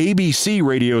work for ABC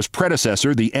Radio's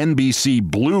predecessor, the NBC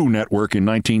Blue Network, in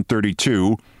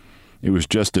 1932. It was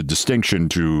just a distinction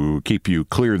to keep you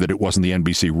clear that it wasn't the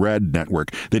NBC Red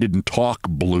network. They didn't talk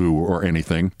blue or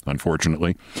anything,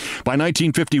 unfortunately. By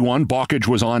 1951, Bauckhage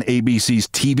was on ABC's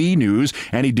TV News,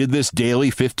 and he did this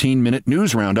daily 15-minute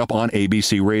news roundup on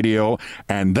ABC Radio,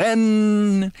 and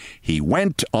then he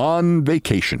went on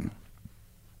vacation.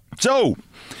 So,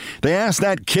 they asked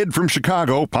that kid from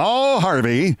Chicago, Paul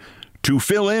Harvey, to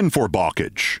fill in for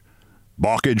Bauckhage.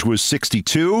 Bauckhage was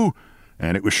 62,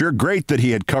 and it was sure great that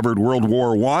he had covered World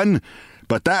War I,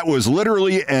 but that was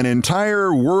literally an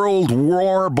entire world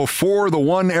war before the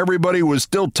one everybody was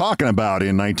still talking about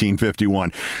in 1951.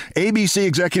 ABC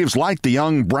executives liked the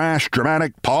young, brash,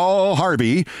 dramatic Paul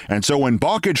Harvey, and so when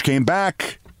Bauckhage came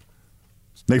back,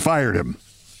 they fired him.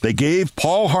 They gave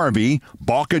Paul Harvey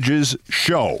Baukhage's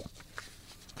show.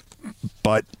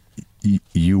 But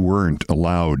you weren't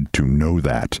allowed to know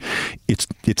that.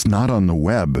 It's not on the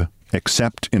web,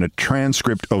 except in a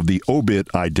transcript of the obit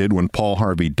I did when Paul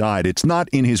Harvey died. It's not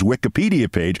in his Wikipedia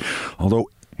page, although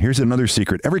here's another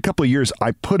secret. Every couple of years,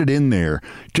 I put it in there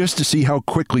just to see how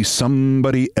quickly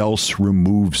somebody else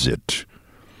removes it.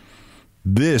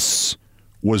 This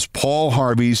was Paul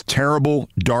Harvey's terrible,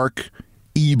 dark,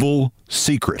 evil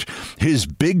secret. His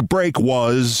big break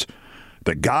was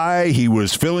the guy he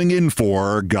was filling in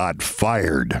for got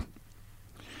fired.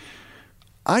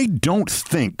 I don't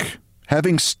think,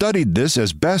 having studied this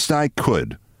as best I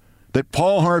could, that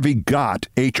Paul Harvey got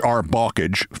H.R.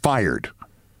 Bauckhage fired.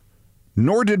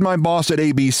 Nor did my boss at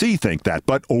ABC think that,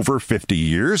 but over 50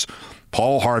 years,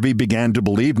 Paul Harvey began to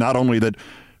believe not only that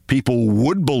people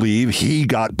would believe he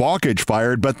got Bauckhage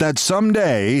fired, but that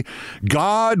someday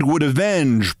God would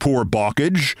avenge poor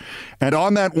Bauckhage, and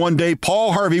on that one day,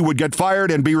 Paul Harvey would get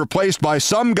fired and be replaced by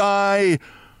some guy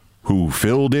who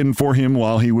filled in for him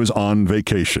while he was on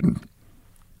vacation.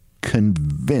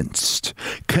 Convinced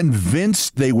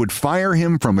they would fire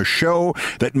him from a show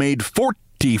that made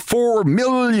 $44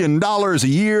 million a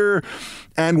year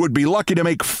and would be lucky to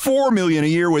make $4 million a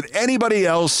year with anybody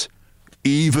else,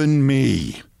 even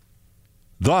me.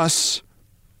 Thus,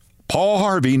 Paul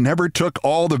Harvey never took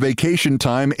all the vacation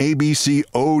time ABC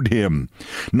owed him,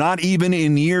 not even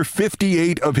in year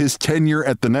 58 of his tenure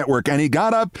at the network, and he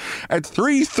got up at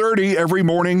 3:30 every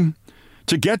morning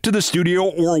to get to the studio,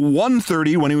 or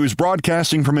 1:30 when he was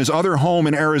broadcasting from his other home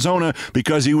in Arizona,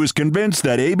 because he was convinced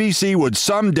that ABC would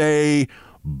someday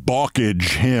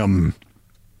Bauckhage him.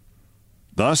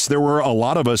 Thus, there were a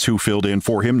lot of us who filled in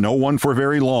for him, no one for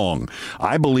very long.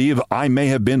 I believe I may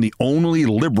have been the only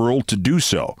liberal to do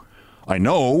so. I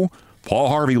know Paul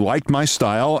Harvey liked my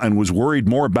style and was worried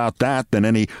more about that than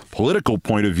any political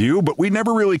point of view, but we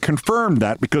never really confirmed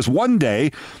that because one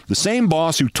day, the same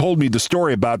boss who told me the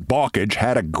story about Bauckhage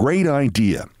had a great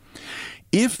idea.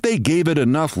 If they gave it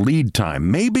enough lead time,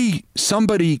 maybe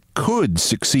somebody could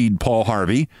succeed Paul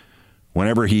Harvey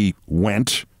whenever he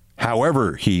went,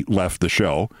 however he left the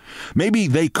show. Maybe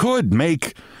they could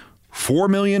make $4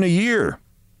 million a year,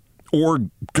 or,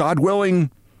 God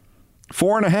willing,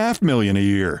 $4.5 million a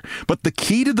year. But the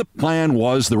key to the plan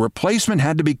was the replacement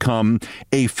had to become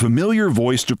a familiar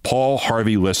voice to Paul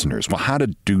Harvey listeners. Well, how to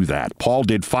do that? Paul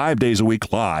did 5 days a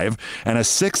week live and a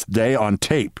sixth day on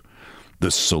tape.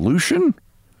 The solution?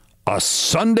 A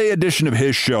Sunday edition of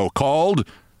his show called,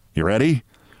 you ready?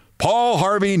 Paul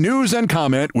Harvey News and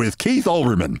Comment with Keith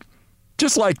Olbermann.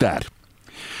 Just like that.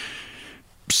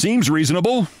 Seems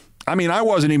reasonable. I mean, I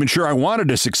wasn't even sure I wanted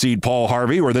to succeed Paul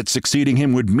Harvey or that succeeding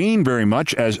him would mean very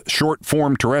much as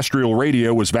short-form terrestrial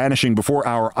radio was vanishing before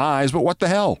our eyes, but what the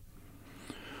hell?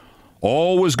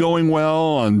 All was going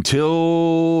well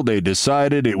until they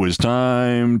decided it was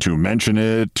time to mention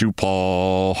it to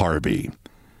Paul Harvey.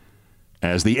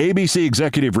 As the ABC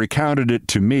executive recounted it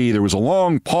to me, there was a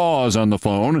long pause on the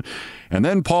phone, and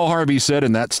then Paul Harvey said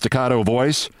in that staccato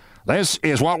voice, "This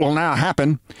is what will now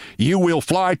happen. You will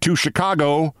fly to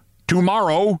Chicago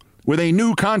tomorrow with a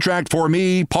new contract for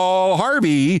me, Paul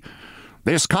Harvey.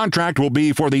 This contract will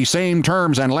be for the same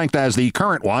terms and length as the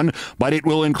current one, but it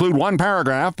will include one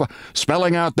paragraph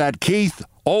spelling out that Keith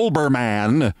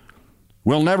Olbermann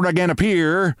will never again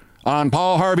appear on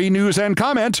Paul Harvey News and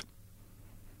Comment.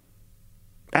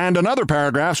 And another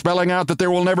paragraph spelling out that there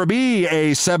will never be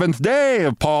a seventh day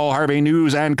of Paul Harvey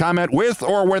News and Comment with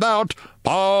or without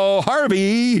Paul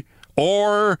Harvey,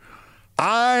 or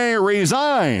I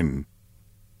resign.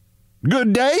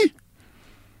 Good day."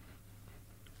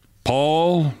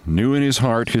 Paul knew in his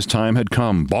heart his time had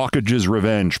come. Bockage's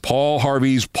revenge. Paul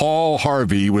Harvey's Paul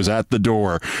Harvey was at the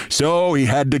door, so he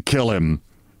had to kill him.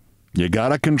 You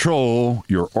gotta control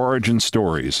your origin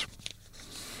stories.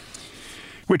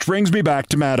 Which brings me back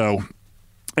to Maddow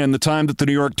and the time that the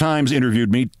New York Times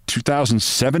interviewed me,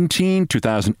 2017,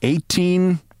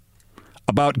 2018,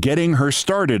 about getting her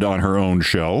started on her own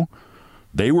show.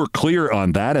 They were clear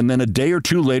on that, and then a day or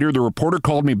two later, the reporter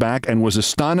called me back and was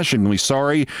astonishingly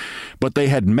sorry, but they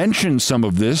had mentioned some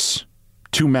of this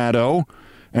to Maddow,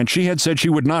 and she had said she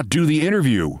would not do the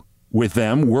interview with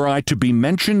them were I to be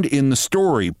mentioned in the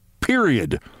story,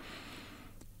 period.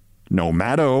 No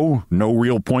Maddow, no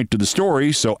real point to the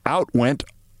story, so out went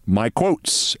my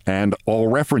quotes and all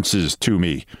references to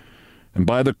me. And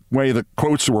by the way, the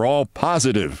quotes were all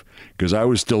positive, because I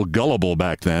was still gullible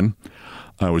back then.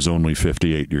 I was only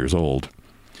 58 years old.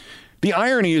 The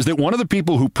irony is that one of the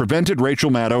people who prevented Rachel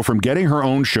Maddow from getting her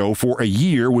own show for a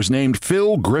year was named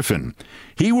Phil Griffin.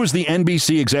 He was the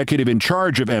NBC executive in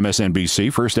charge of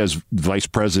MSNBC, first as vice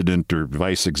president or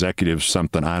vice executive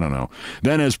something, I don't know,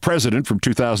 then as president from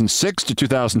 2006 to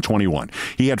 2021.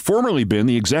 He had formerly been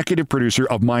the executive producer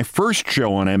of my first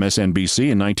show on MSNBC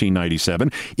in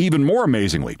 1997. Even more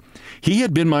amazingly, he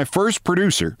had been my first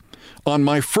producer on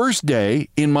my first day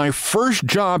in my first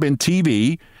job in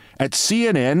TV at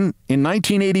CNN in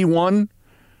 1981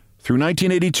 through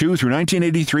 1982, through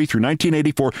 1983, through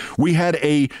 1984. We had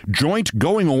a joint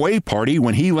going away party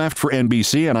when he left for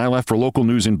NBC and I left for local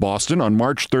news in Boston on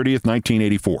March 30th,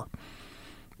 1984.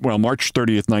 Well, March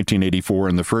 30th, 1984,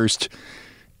 and the first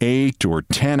 8 or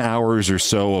 10 hours or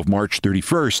so of March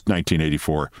 31st,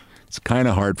 1984. It's kind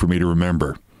of hard for me to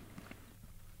remember.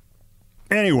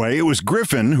 Anyway, it was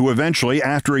Griffin who eventually,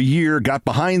 after a year, got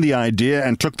behind the idea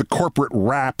and took the corporate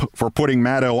rap for putting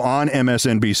Maddow on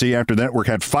MSNBC after the network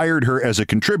had fired her as a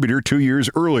contributor 2 years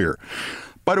earlier.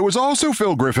 But it was also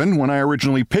Phil Griffin when I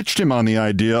originally pitched him on the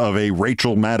idea of a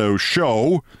Rachel Maddow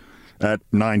show at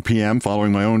 9 p.m.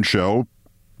 following my own show,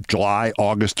 July,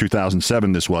 August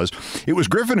 2007 this was. It was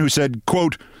Griffin who said,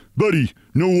 quote, "Buddy,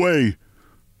 no way.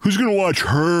 Who's going to watch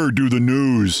her do the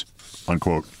news?"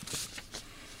 Unquote.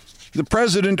 The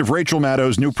president of Rachel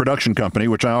Maddow's new production company,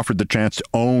 which I offered the chance to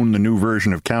own the new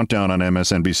version of Countdown on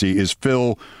MSNBC, is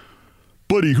Phil,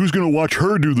 "Buddy, who's going to watch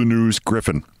her do the news?"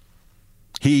 Griffin.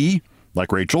 He,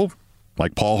 like Rachel,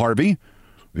 like Paul Harvey,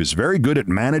 is very good at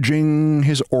managing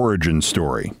his origin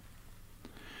story.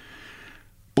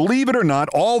 Believe it or not,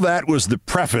 all that was the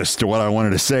preface to what I wanted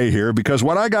to say here, because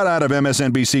what I got out of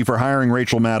MSNBC for hiring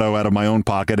Rachel Maddow out of my own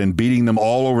pocket and beating them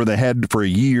all over the head for a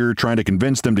year trying to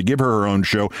convince them to give her own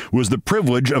show was the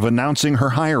privilege of announcing her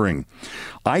hiring.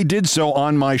 I did so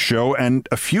on my show, and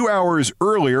a few hours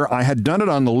earlier, I had done it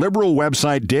on the liberal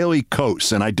website Daily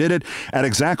Kos, and I did it at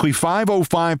exactly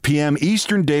 5:05 p.m.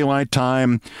 Eastern Daylight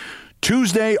Time,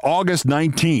 Tuesday, August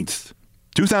 19th,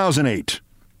 2008.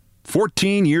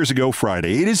 14 years ago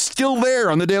Friday. It is still there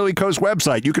on the Daily Kos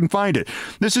website. You can find it.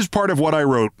 This is part of what I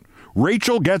wrote.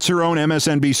 Rachel gets her own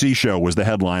MSNBC show was the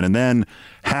headline. And then,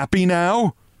 happy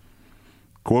now?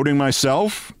 Quoting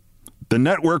myself, "The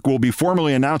network will be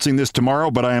formally announcing this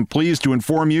tomorrow, but I am pleased to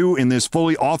inform you in this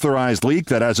fully authorized leak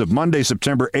that as of Monday,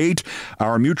 September 8,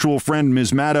 our mutual friend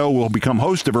Ms. Maddow will become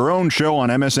host of her own show on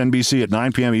MSNBC at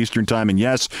 9 p.m. Eastern Time. And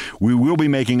yes, we will be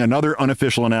making another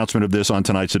unofficial announcement of this on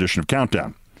tonight's edition of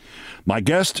Countdown. My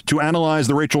guest to analyze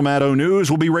the Rachel Maddow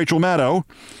news will be Rachel Maddow.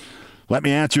 Let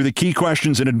me answer the key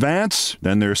questions in advance.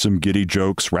 Then there's some giddy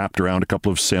jokes wrapped around a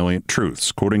couple of salient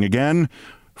truths. Quoting again,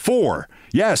 4,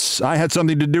 yes, I had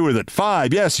something to do with it.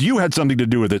 5, yes, you had something to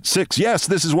do with it. 6, yes,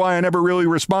 this is why I never really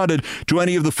responded to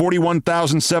any of the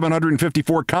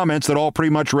 41,754 comments that all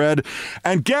pretty much read,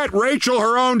 and get Rachel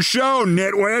her own show,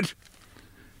 nitwit.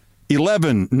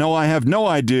 11, no, I have no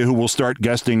idea who will start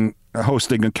hosting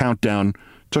a Countdown.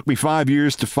 Took me 5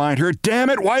 years to find her. Damn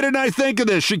it, why didn't I think of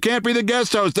this? She can't be the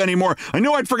guest host anymore. I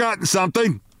knew I'd forgotten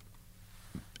something.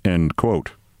 End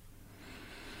quote.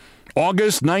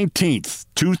 August 19th,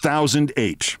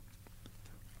 2008.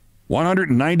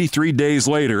 193 days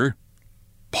later,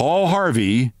 Paul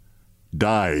Harvey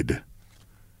died.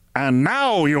 And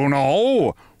now you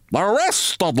know the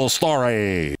rest of the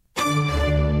story.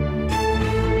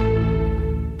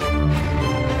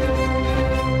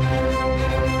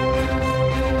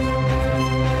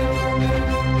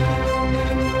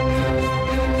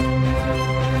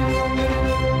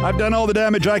 I've done all the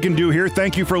damage I can do here.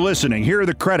 Thank you for listening. Here are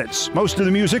the credits. Most of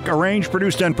the music arranged,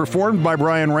 produced, and performed by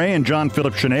Brian Ray and John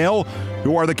Philip Chanel,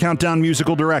 who are the Countdown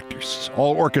musical directors.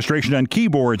 All orchestration and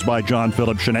keyboards by John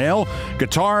Philip Chanel.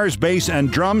 Guitars, bass,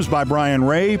 and drums by Brian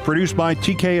Ray, produced by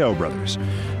TKO Brothers.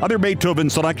 Other Beethoven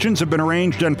selections have been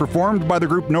arranged and performed by the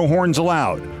group No Horns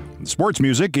Allowed. Sports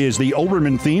music is the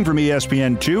Olbermann theme from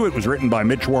ESPN2. It was written by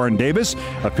Mitch Warren Davis.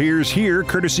 Appears here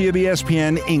courtesy of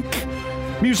ESPN Inc.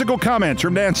 Musical comments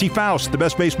from Nancy Faust, the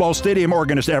best baseball stadium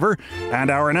organist ever,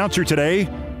 and our announcer today,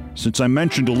 since I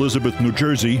mentioned Elizabeth, New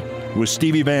Jersey, was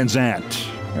Stevie Van Zandt.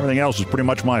 Everything else is pretty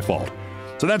much my fault.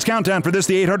 So that's Countdown for this,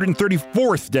 the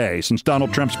 834th day since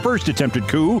Donald Trump's first attempted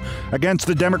coup against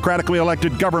the democratically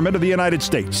elected government of the United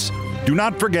States. Do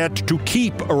not forget to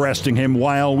keep arresting him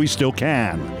while we still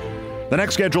can. The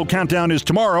next scheduled countdown is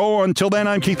tomorrow. Until then,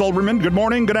 I'm Keith Olbermann. Good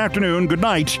morning, good afternoon, good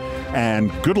night,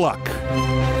 and good luck.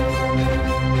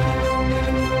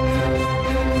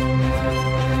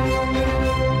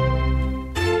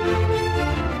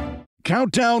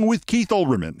 Countdown with Keith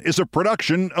Olbermann is a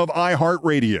production of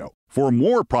iHeartRadio. For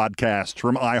more podcasts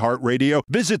from iHeartRadio,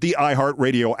 visit the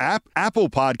iHeartRadio app, Apple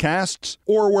Podcasts,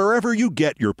 or wherever you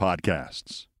get your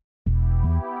podcasts.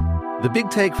 The Big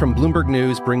Take from Bloomberg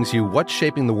News brings you what's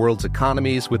shaping the world's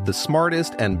economies with the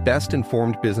smartest and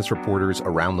best-informed business reporters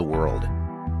around the world.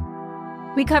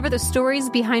 We cover the stories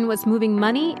behind what's moving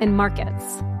money and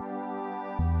markets,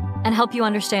 and help you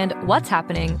understand what's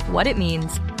happening, what it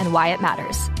means, and why it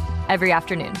matters. Every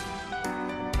afternoon.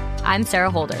 I'm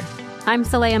Sarah Holder. I'm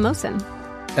Saleha Mohsin.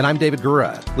 And I'm David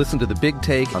Gura. Listen to The Big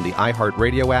Take on the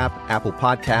iHeartRadio app, Apple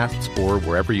Podcasts, or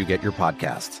wherever you get your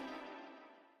podcasts.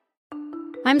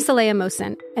 I'm Saleha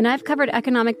Mohsin, and I've covered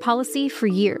economic policy for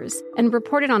years and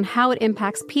reported on how it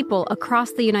impacts people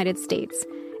across the United States.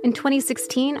 In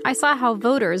 2016, I saw how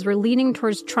voters were leaning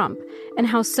towards Trump and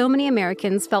how so many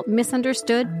Americans felt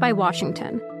misunderstood by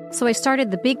Washington. So I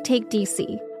started The Big Take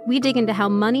DC. We dig into how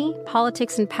money,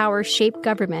 politics, and power shape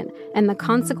government and the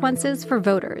consequences for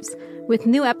voters. With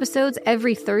new episodes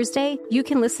every Thursday, you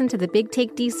can listen to The Big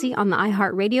Take DC on the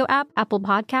iHeartRadio app, Apple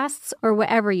Podcasts, or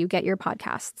wherever you get your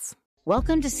podcasts.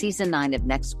 Welcome to Season 9 of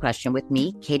Next Question with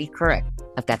me, Katie Couric.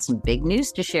 I've got some big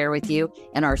news to share with you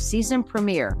in our season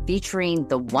premiere featuring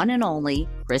the one and only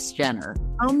Kris Jenner.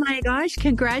 Oh my gosh,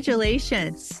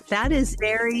 congratulations. That is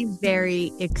very,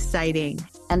 very exciting.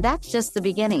 And that's just the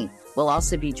beginning. We'll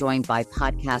also be joined by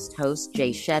podcast host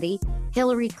Jay Shetty,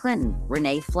 Hillary Clinton,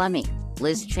 Renee Fleming,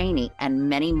 Liz Cheney, and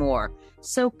many more.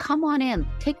 So come on in,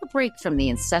 take a break from the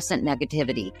incessant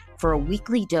negativity for a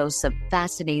weekly dose of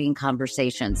fascinating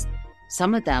conversations.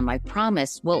 Some of them, I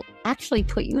promise, will actually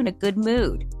put you in a good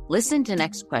mood. Listen to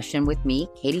Next Question with me,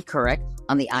 Katie Couric,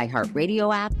 on the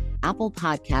iHeartRadio app, Apple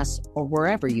Podcasts, or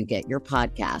wherever you get your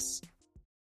podcasts.